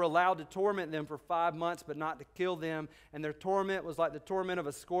 They were allowed to torment them for 5 months, but not to kill them. And their torment was like the torment of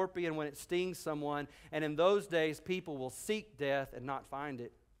a scorpion when it stings someone. And in those days, people will seek death and not find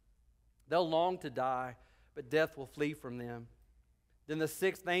it. They'll long to die, but death will flee from them. Then the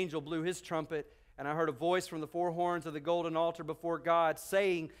sixth angel blew his trumpet, and I heard a voice from the 4 horns of the golden altar before God,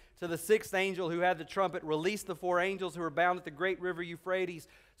 saying to the sixth angel who had the trumpet, release the 4 angels who are bound at the great river Euphrates.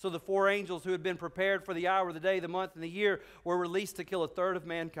 So the 4 angels who had been prepared for the hour, the day, the month, and the year were released to kill a third of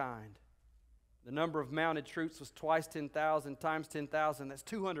mankind. The number of mounted troops was twice 10,000 times 10,000. That's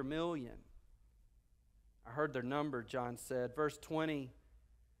 200 million. I heard their number, John said. Verse 20,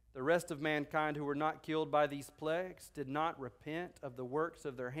 the rest of mankind who were not killed by these plagues did not repent of the works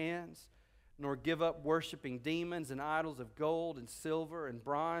of their hands, nor give up worshiping demons and idols of gold and silver and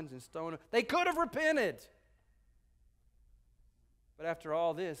bronze and stone. They could have repented. But after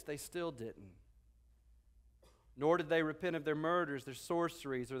all this, they still didn't. Nor did they repent of their murders, their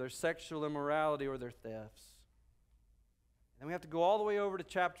sorceries, or their sexual immorality, or their thefts. And we have to go all the way over to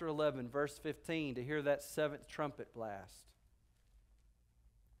chapter 11, verse 15, to hear that 7th trumpet blast.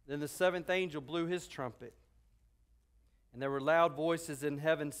 Then the 7th angel blew his trumpet, and there were loud voices in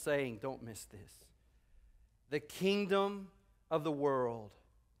heaven saying, don't miss this, the kingdom of the world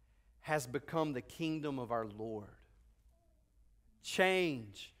has become the kingdom of our Lord.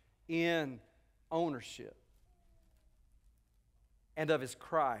 Change in ownership and of his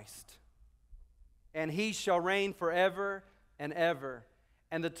Christ. And he shall reign forever and ever.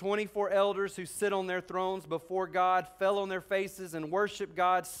 And the 24 elders who sit on their thrones before God fell on their faces and worshiped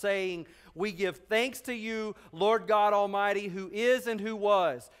God, saying, "We give thanks to you, Lord God Almighty, who is and who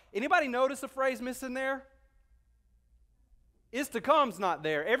was." Anybody notice a phrase missing there? Is to come's not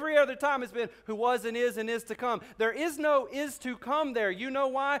there. Every other time it's been who was and is to come. There is no is to come there. You know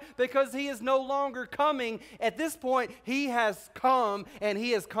why? Because he is no longer coming. At this point, he has come, and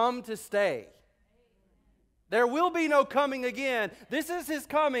he has come to stay. There will be no coming again. This is his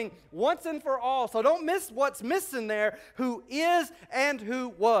coming once and for all. So don't miss what's missing there, who is and who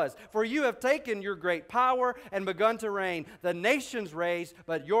was. For you have taken your great power and begun to reign. The nations raged,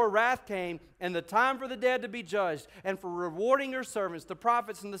 but your wrath came, and the time for the dead to be judged, and for rewarding your servants, the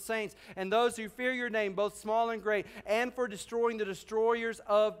prophets and the saints, and those who fear your name, both small and great, and for destroying the destroyers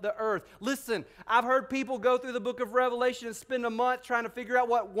of the earth. Listen, I've heard people go through the book of Revelation and spend a month trying to figure out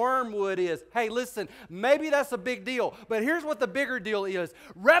what wormwood is. Hey, listen, maybe that's a big deal, but here's what the bigger deal is.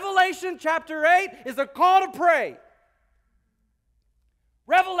 Revelation chapter 8 is a call to pray.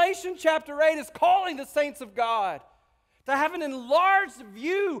 Revelation chapter 8 is calling the saints of God to have an enlarged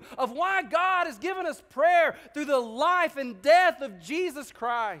view of why God has given us prayer through the life and death of Jesus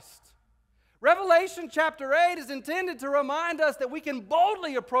Christ. Revelation chapter 8 is intended to remind us that we can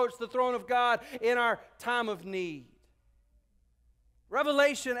boldly approach the throne of God in our time of need.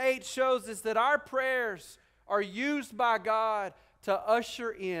 Revelation 8 shows us that our prayers are used by God to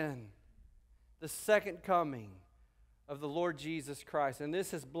usher in the second coming of the Lord Jesus Christ. And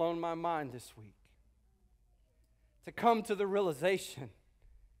this has blown my mind this week. To come to the realization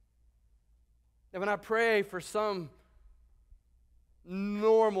that when I pray for some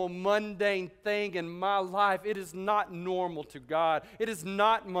normal, mundane thing in my life, it is not normal to God. It is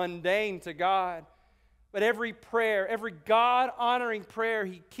not mundane to God. But every prayer, every God-honoring prayer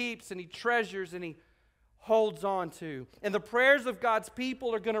He keeps and He treasures and He holds on to. And the prayers of God's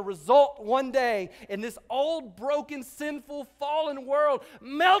people are going to result one day in this old, broken, sinful, fallen world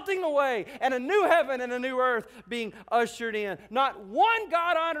melting away and a new heaven and a new earth being ushered in. Not one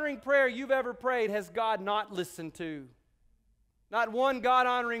God-honoring prayer you've ever prayed has God not listened to. Not one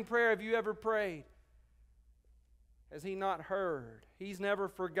God-honoring prayer have you ever prayed has He not heard. He's never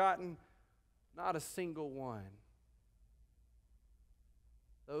forgotten not a single one.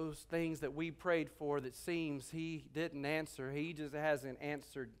 Those things that we prayed for that seems He didn't answer, He just hasn't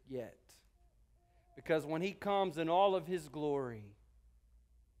answered yet. Because when He comes in all of His glory,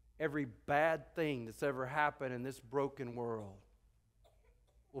 every bad thing that's ever happened in this broken world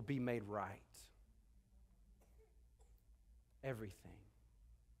will be made right. Everything.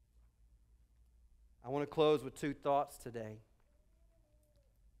 I want to close with two thoughts today.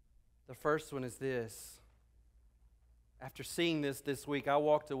 The first one is this. After seeing this week, I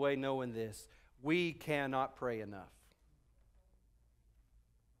walked away knowing this. We cannot pray enough.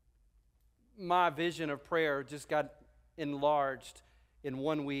 My vision of prayer just got enlarged in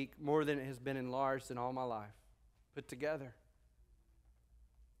 1 week more than it has been enlarged in all my life put together.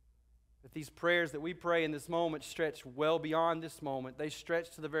 That these prayers that we pray in this moment stretch well beyond this moment. They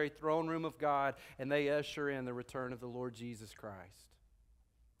stretch to the very throne room of God, and they usher in the return of the Lord Jesus Christ.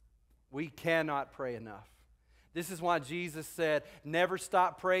 We cannot pray enough. This is why Jesus said, never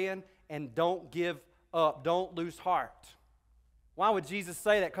stop praying and don't give up. Don't lose heart. Why would Jesus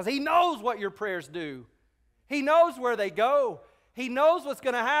say that? Because He knows what your prayers do. He knows where they go. He knows what's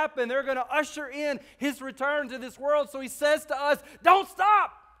going to happen. They're going to usher in His return to this world. So He says to us, don't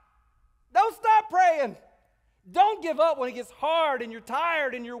stop. Don't stop praying. Don't give up when it gets hard and you're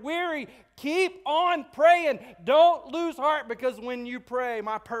tired and you're weary. Keep on praying. Don't lose heart, because when you pray,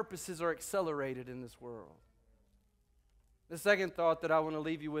 my purposes are accelerated in this world. The second thought that I want to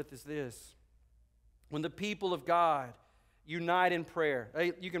leave you with is this. When the people of God unite in prayer,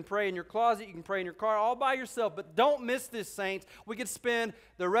 you can pray in your closet, you can pray in your car, all by yourself, but don't miss this, saints. We could spend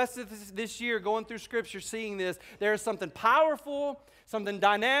the rest of this year going through Scripture seeing this. There is something powerful, something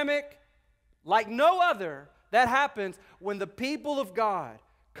dynamic, like no other, that happens when the people of God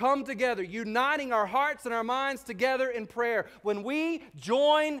come together, uniting our hearts and our minds together in prayer. When we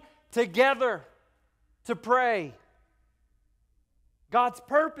join together to pray, God's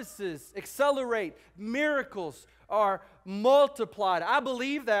purposes accelerate. Miracles are multiplied. I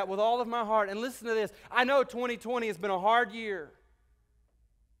believe that with all of my heart. And listen to this. I know 2020 has been a hard year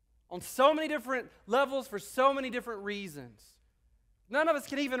on so many different levels for so many different reasons. None of us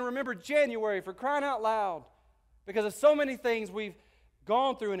can even remember January, for crying out loud, because of so many things we've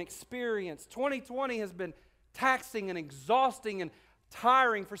gone through and experienced. 2020 has been taxing and exhausting, and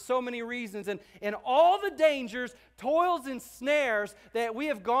tiring for so many reasons, and all the dangers, toils, and snares that we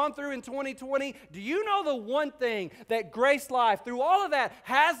have gone through in 2020, do you know the one thing that Grace Life, through all of that,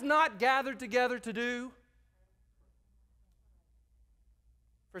 has not gathered together to do?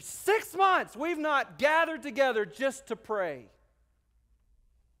 For 6 months, we've not gathered together just to pray.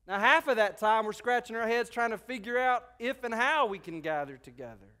 Now, half of that time, we're scratching our heads trying to figure out if and how we can gather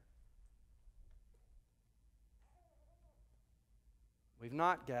together. We've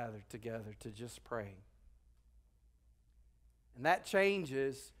not gathered together to just pray. And that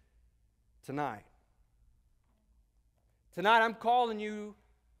changes tonight. Tonight, I'm calling you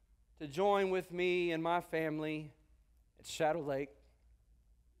to join with me and my family at Shadow Lake.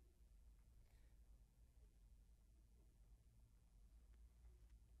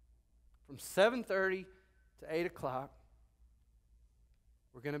 From 7:30 to 8 o'clock,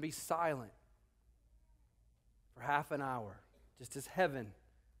 we're going to be silent for half an hour. Just as heaven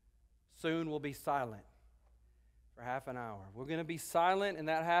soon will be silent for half an hour. We're going to be silent in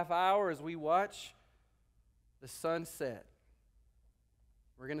that half hour as we watch the sun set.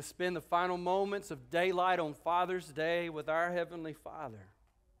 We're going to spend the final moments of daylight on Father's Day with our Heavenly Father.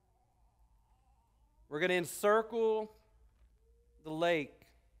 We're going to encircle the lake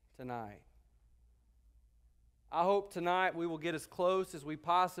tonight. I hope tonight we will get as close as we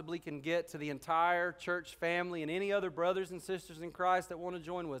possibly can get to the entire church family and any other brothers and sisters in Christ that want to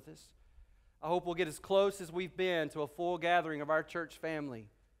join with us. I hope we'll get as close as we've been to a full gathering of our church family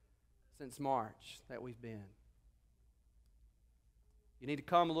since March that we've been. You need to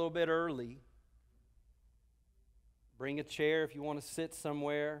come a little bit early. Bring a chair if you want to sit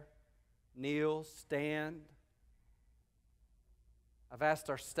somewhere. Kneel, stand. I've asked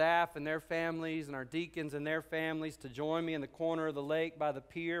our staff and their families and our deacons and their families to join me in the corner of the lake by the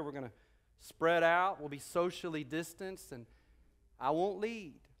pier. We're going to spread out. We'll be socially distanced, and I won't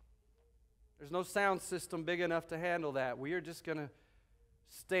lead. There's no sound system big enough to handle that. We are just going to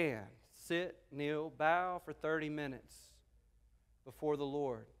stand, sit, kneel, bow for 30 minutes before the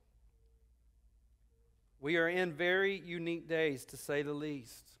Lord. We are in very unique days, to say the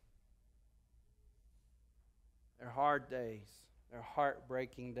least. They're hard days. They're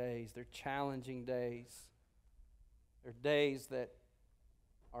heartbreaking days. They're challenging days. They're days that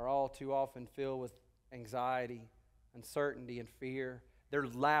are all too often filled with anxiety, uncertainty, and fear. They're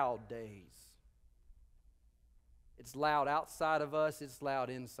loud days. It's loud outside of us. It's loud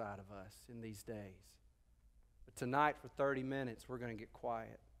inside of us in these days. But tonight, for 30 minutes, we're going to get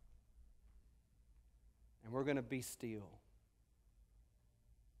quiet. And we're going to be still.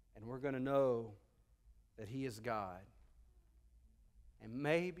 And we're going to know that He is God. And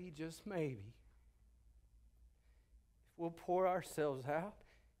maybe, just maybe, if we'll pour ourselves out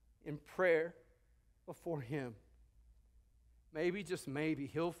in prayer before Him, maybe, just maybe,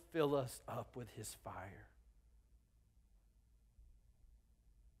 He'll fill us up with His fire.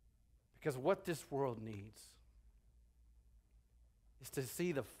 Because what this world needs is to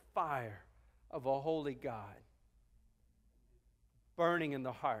see the fire of a holy God burning in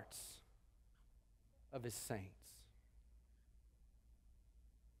the hearts of His saints.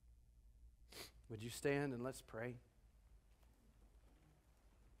 Would you stand and let's pray?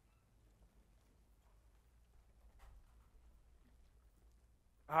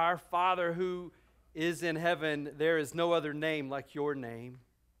 Our Father who is in heaven, there is no other name like your name.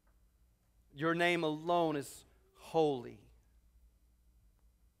 Your name alone is holy.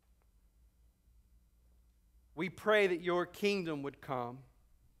 We pray that your kingdom would come.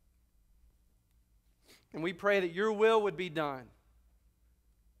 And we pray that your will would be done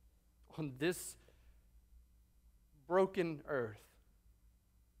on this broken earth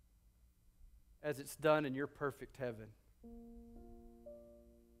as it's done in your perfect heaven.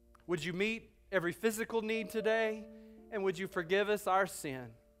 Would you meet every physical need today? And would you forgive us our sin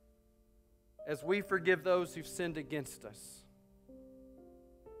as we forgive those who've sinned against us?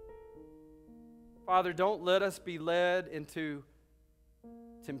 Father, don't let us be led into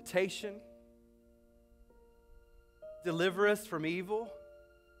temptation. Deliver us from evil.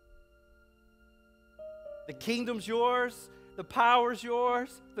 The kingdom's yours, the power's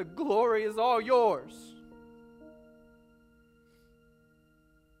yours, the glory is all yours.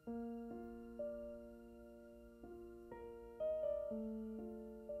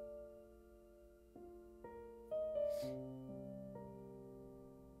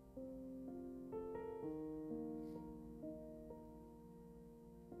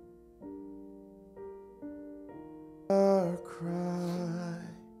 Our cry,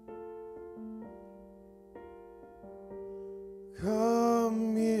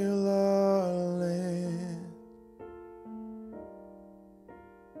 come heal our land.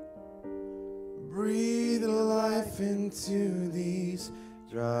 Breathe life into these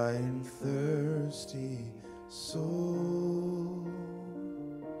dry and thirsty souls.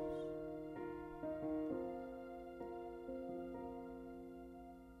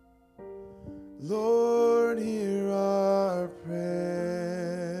 Lord, hear our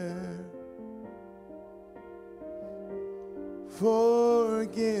prayer.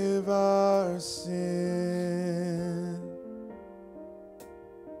 Forgive our sin.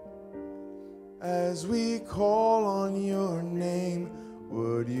 As we call on your name,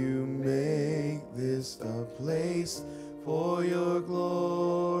 would you make this a place for your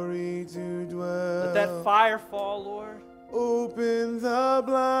glory to dwell? Let that fire fall, Lord. Open the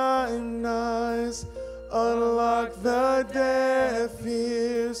blind eyes, unlock the deaf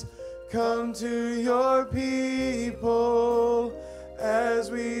ears. Come to your people as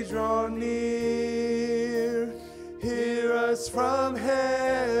we draw near. Hear us from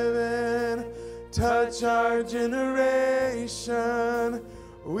heaven, touch our generation.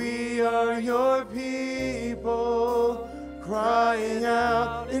 We are your people, crying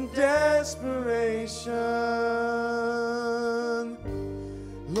out in desperation.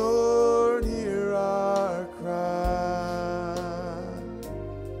 Lord, hear our cry.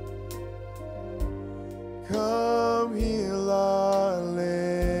 Come heal our land.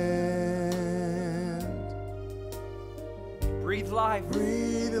 Breathe life.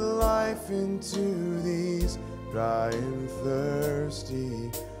 Breathe life into these dry and thirsty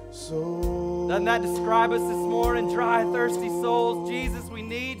souls. Doesn't that describe us this morning? Dry, thirsty souls. Jesus, we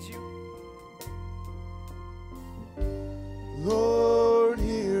need you. Lord,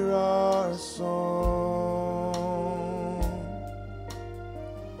 hear our song.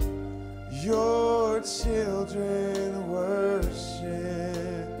 Your children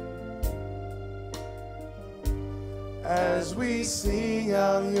worship as we sing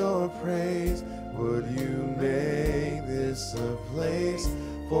out your praise. Would you make this a place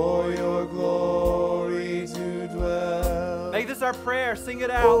for your glory to dwell? Make this our prayer. Sing it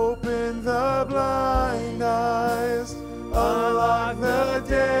out. Open the blind eyes, unlock the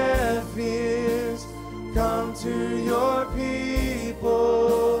deaf ears. Come to your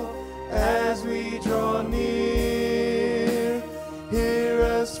people as we draw near. Hear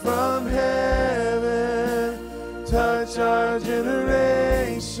us from heaven, touch our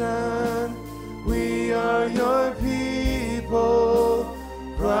generation. We are your people,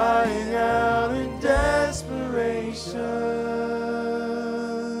 crying out in desperation.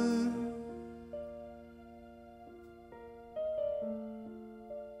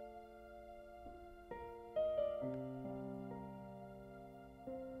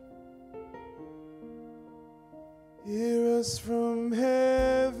 Hear us from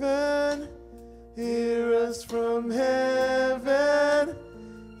heaven, hear us from heaven,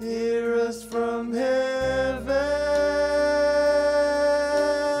 hear us from heaven.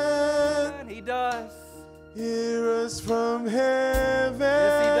 He does. Hear us from heaven.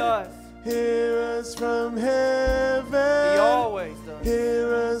 Yes, he does. Hear us from heaven. He always does.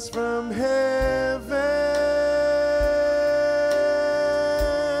 Hear us from heaven.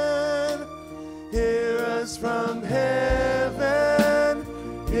 Hear us from heaven.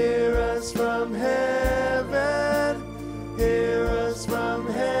 Hear us from heaven. Hear us from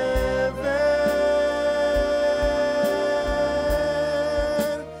heaven.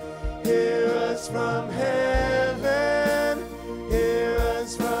 Hear us from heaven. Hear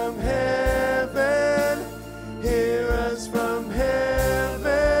us from heaven. Hear us from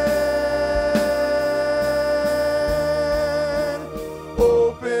heaven.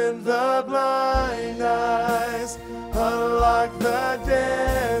 Open the blind eyes, unlock the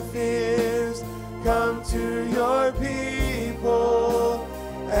deaf ears. Come to your people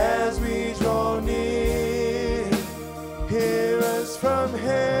as we draw near. Hear us from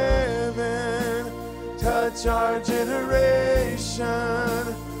heaven, touch our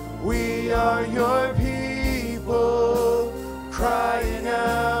generation. We are your people, crying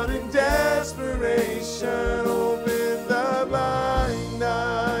out in desperation. Open the blind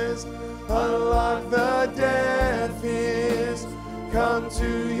eyes, unlock the deaf ears. Come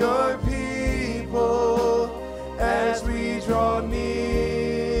to your people as we draw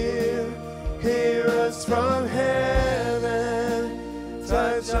near. Hear us from heaven,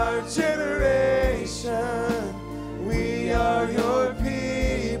 touch our generation. We are your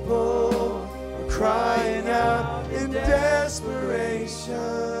people, crying out in desperation.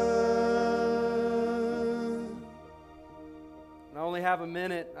 I only have a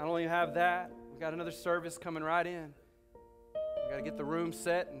minute. I only have that. We've got another service coming right in. We've got to get the room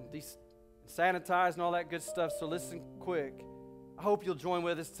set and sanitized and all that good stuff. So listen quick. I hope you'll join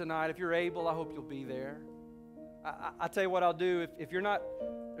with us tonight. If you're able, I hope you'll be there. I tell you what I'll do. If you're not,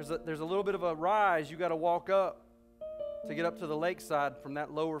 there's a little bit of a rise. You got to walk up to get up to the lakeside from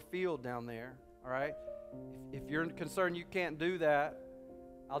that lower field down there. All right. If you're concerned you can't do that,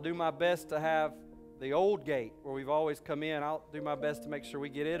 I'll do my best to have the old gate where we've always come in. I'll do my best to make sure we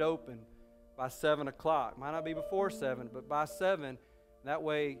get it open by 7 o'clock. Might not be before 7, but by 7. That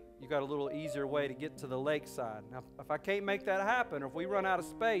way, you got a little easier way to get to the lakeside. Now, if I can't make that happen, or if we run out of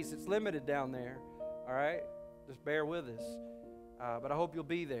space, it's limited down there. All right? Just bear with us. But I hope you'll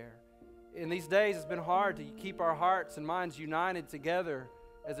be there. In these days, it's been hard to keep our hearts and minds united together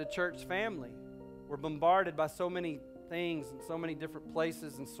as a church family. We're bombarded by so many things and so many different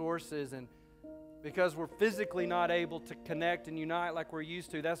places and sources, and because we're physically not able to connect and unite like we're used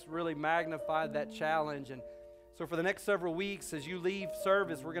to, that's really magnified that challenge. And so for the next several weeks, as you leave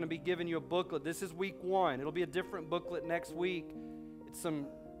service, we're going to be giving you a booklet. This is week 1. It'll be a different booklet next week. It's some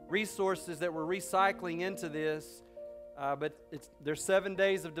resources that we're recycling into this, but there's 7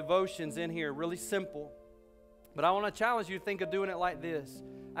 days of devotions in here, really simple. But I want to challenge you to think of doing it like this.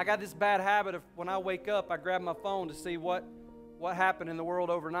 I got this bad habit of when I wake up, I grab my phone to see what happened in the world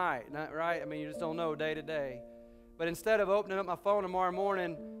overnight, right? I mean, you just don't know day to day. But instead of opening up my phone tomorrow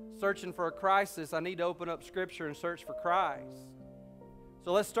morning, searching for a crisis, I need to open up Scripture and search for Christ.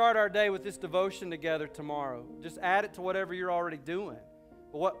 So let's start our day with this devotion together tomorrow. Just add it to whatever you're already doing.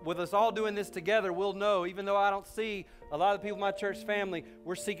 But with us all doing this together, we'll know, even though I don't see a lot of the people in my church family,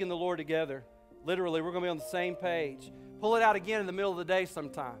 we're seeking the Lord together. Literally, we're going to be on the same page. Pull it out again in the middle of the day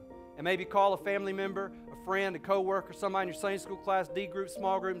sometime. And maybe call a family member, a friend, a coworker, somebody in your Sunday school class, D group,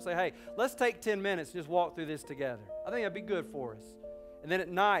 small group, and say, hey, let's take 10 minutes and just walk through this together. I think that'd be good for us. And then at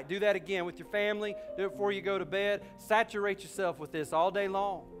night, do that again with your family. Do it before you go to bed. Saturate yourself with this all day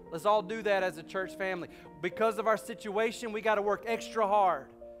long. Let's all do that as a church family. Because of our situation, we got to work extra hard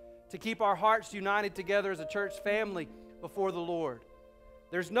to keep our hearts united together as a church family before the Lord.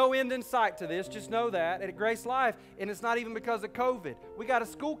 There's no end in sight to this. Just know that at Grace Life, and it's not even because of COVID. We got a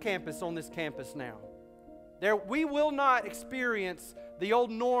school campus on this campus now. We will not experience the old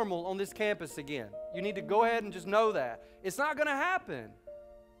normal on this campus again. You need to go ahead and just know that. It's not going to happen.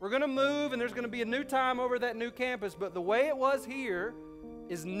 We're going to move, and there's going to be a new time over that new campus, but the way it was here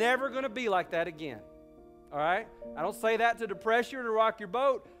is never going to be like that again. All right? I don't say that to depress you or to rock your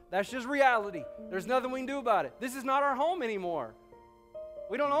boat. That's just reality. There's nothing we can do about it. This is not our home anymore.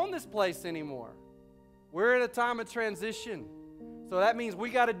 We don't own this place anymore. We're in a time of transition. So that means we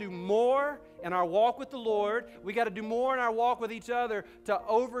got to do more in our walk with the Lord. We got to do more in our walk with each other to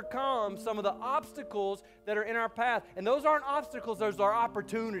overcome some of the obstacles that are in our path. And those aren't obstacles, those are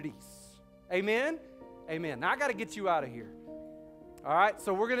opportunities. Amen? Amen. Now I got to get you out of here. All right,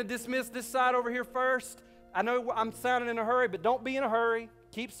 so we're going to dismiss this side over here first. I know I'm sounding in a hurry, but don't be in a hurry.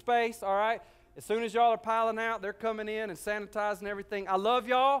 Keep space, all right? As soon as y'all are piling out, they're coming in and sanitizing everything. I love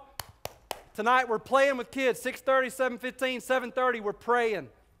y'all. Tonight we're playing with kids. 6:30, 7:15, 7:30. We're praying.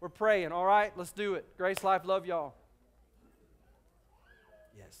 We're praying. All right, let's do it. Grace Life, love y'all.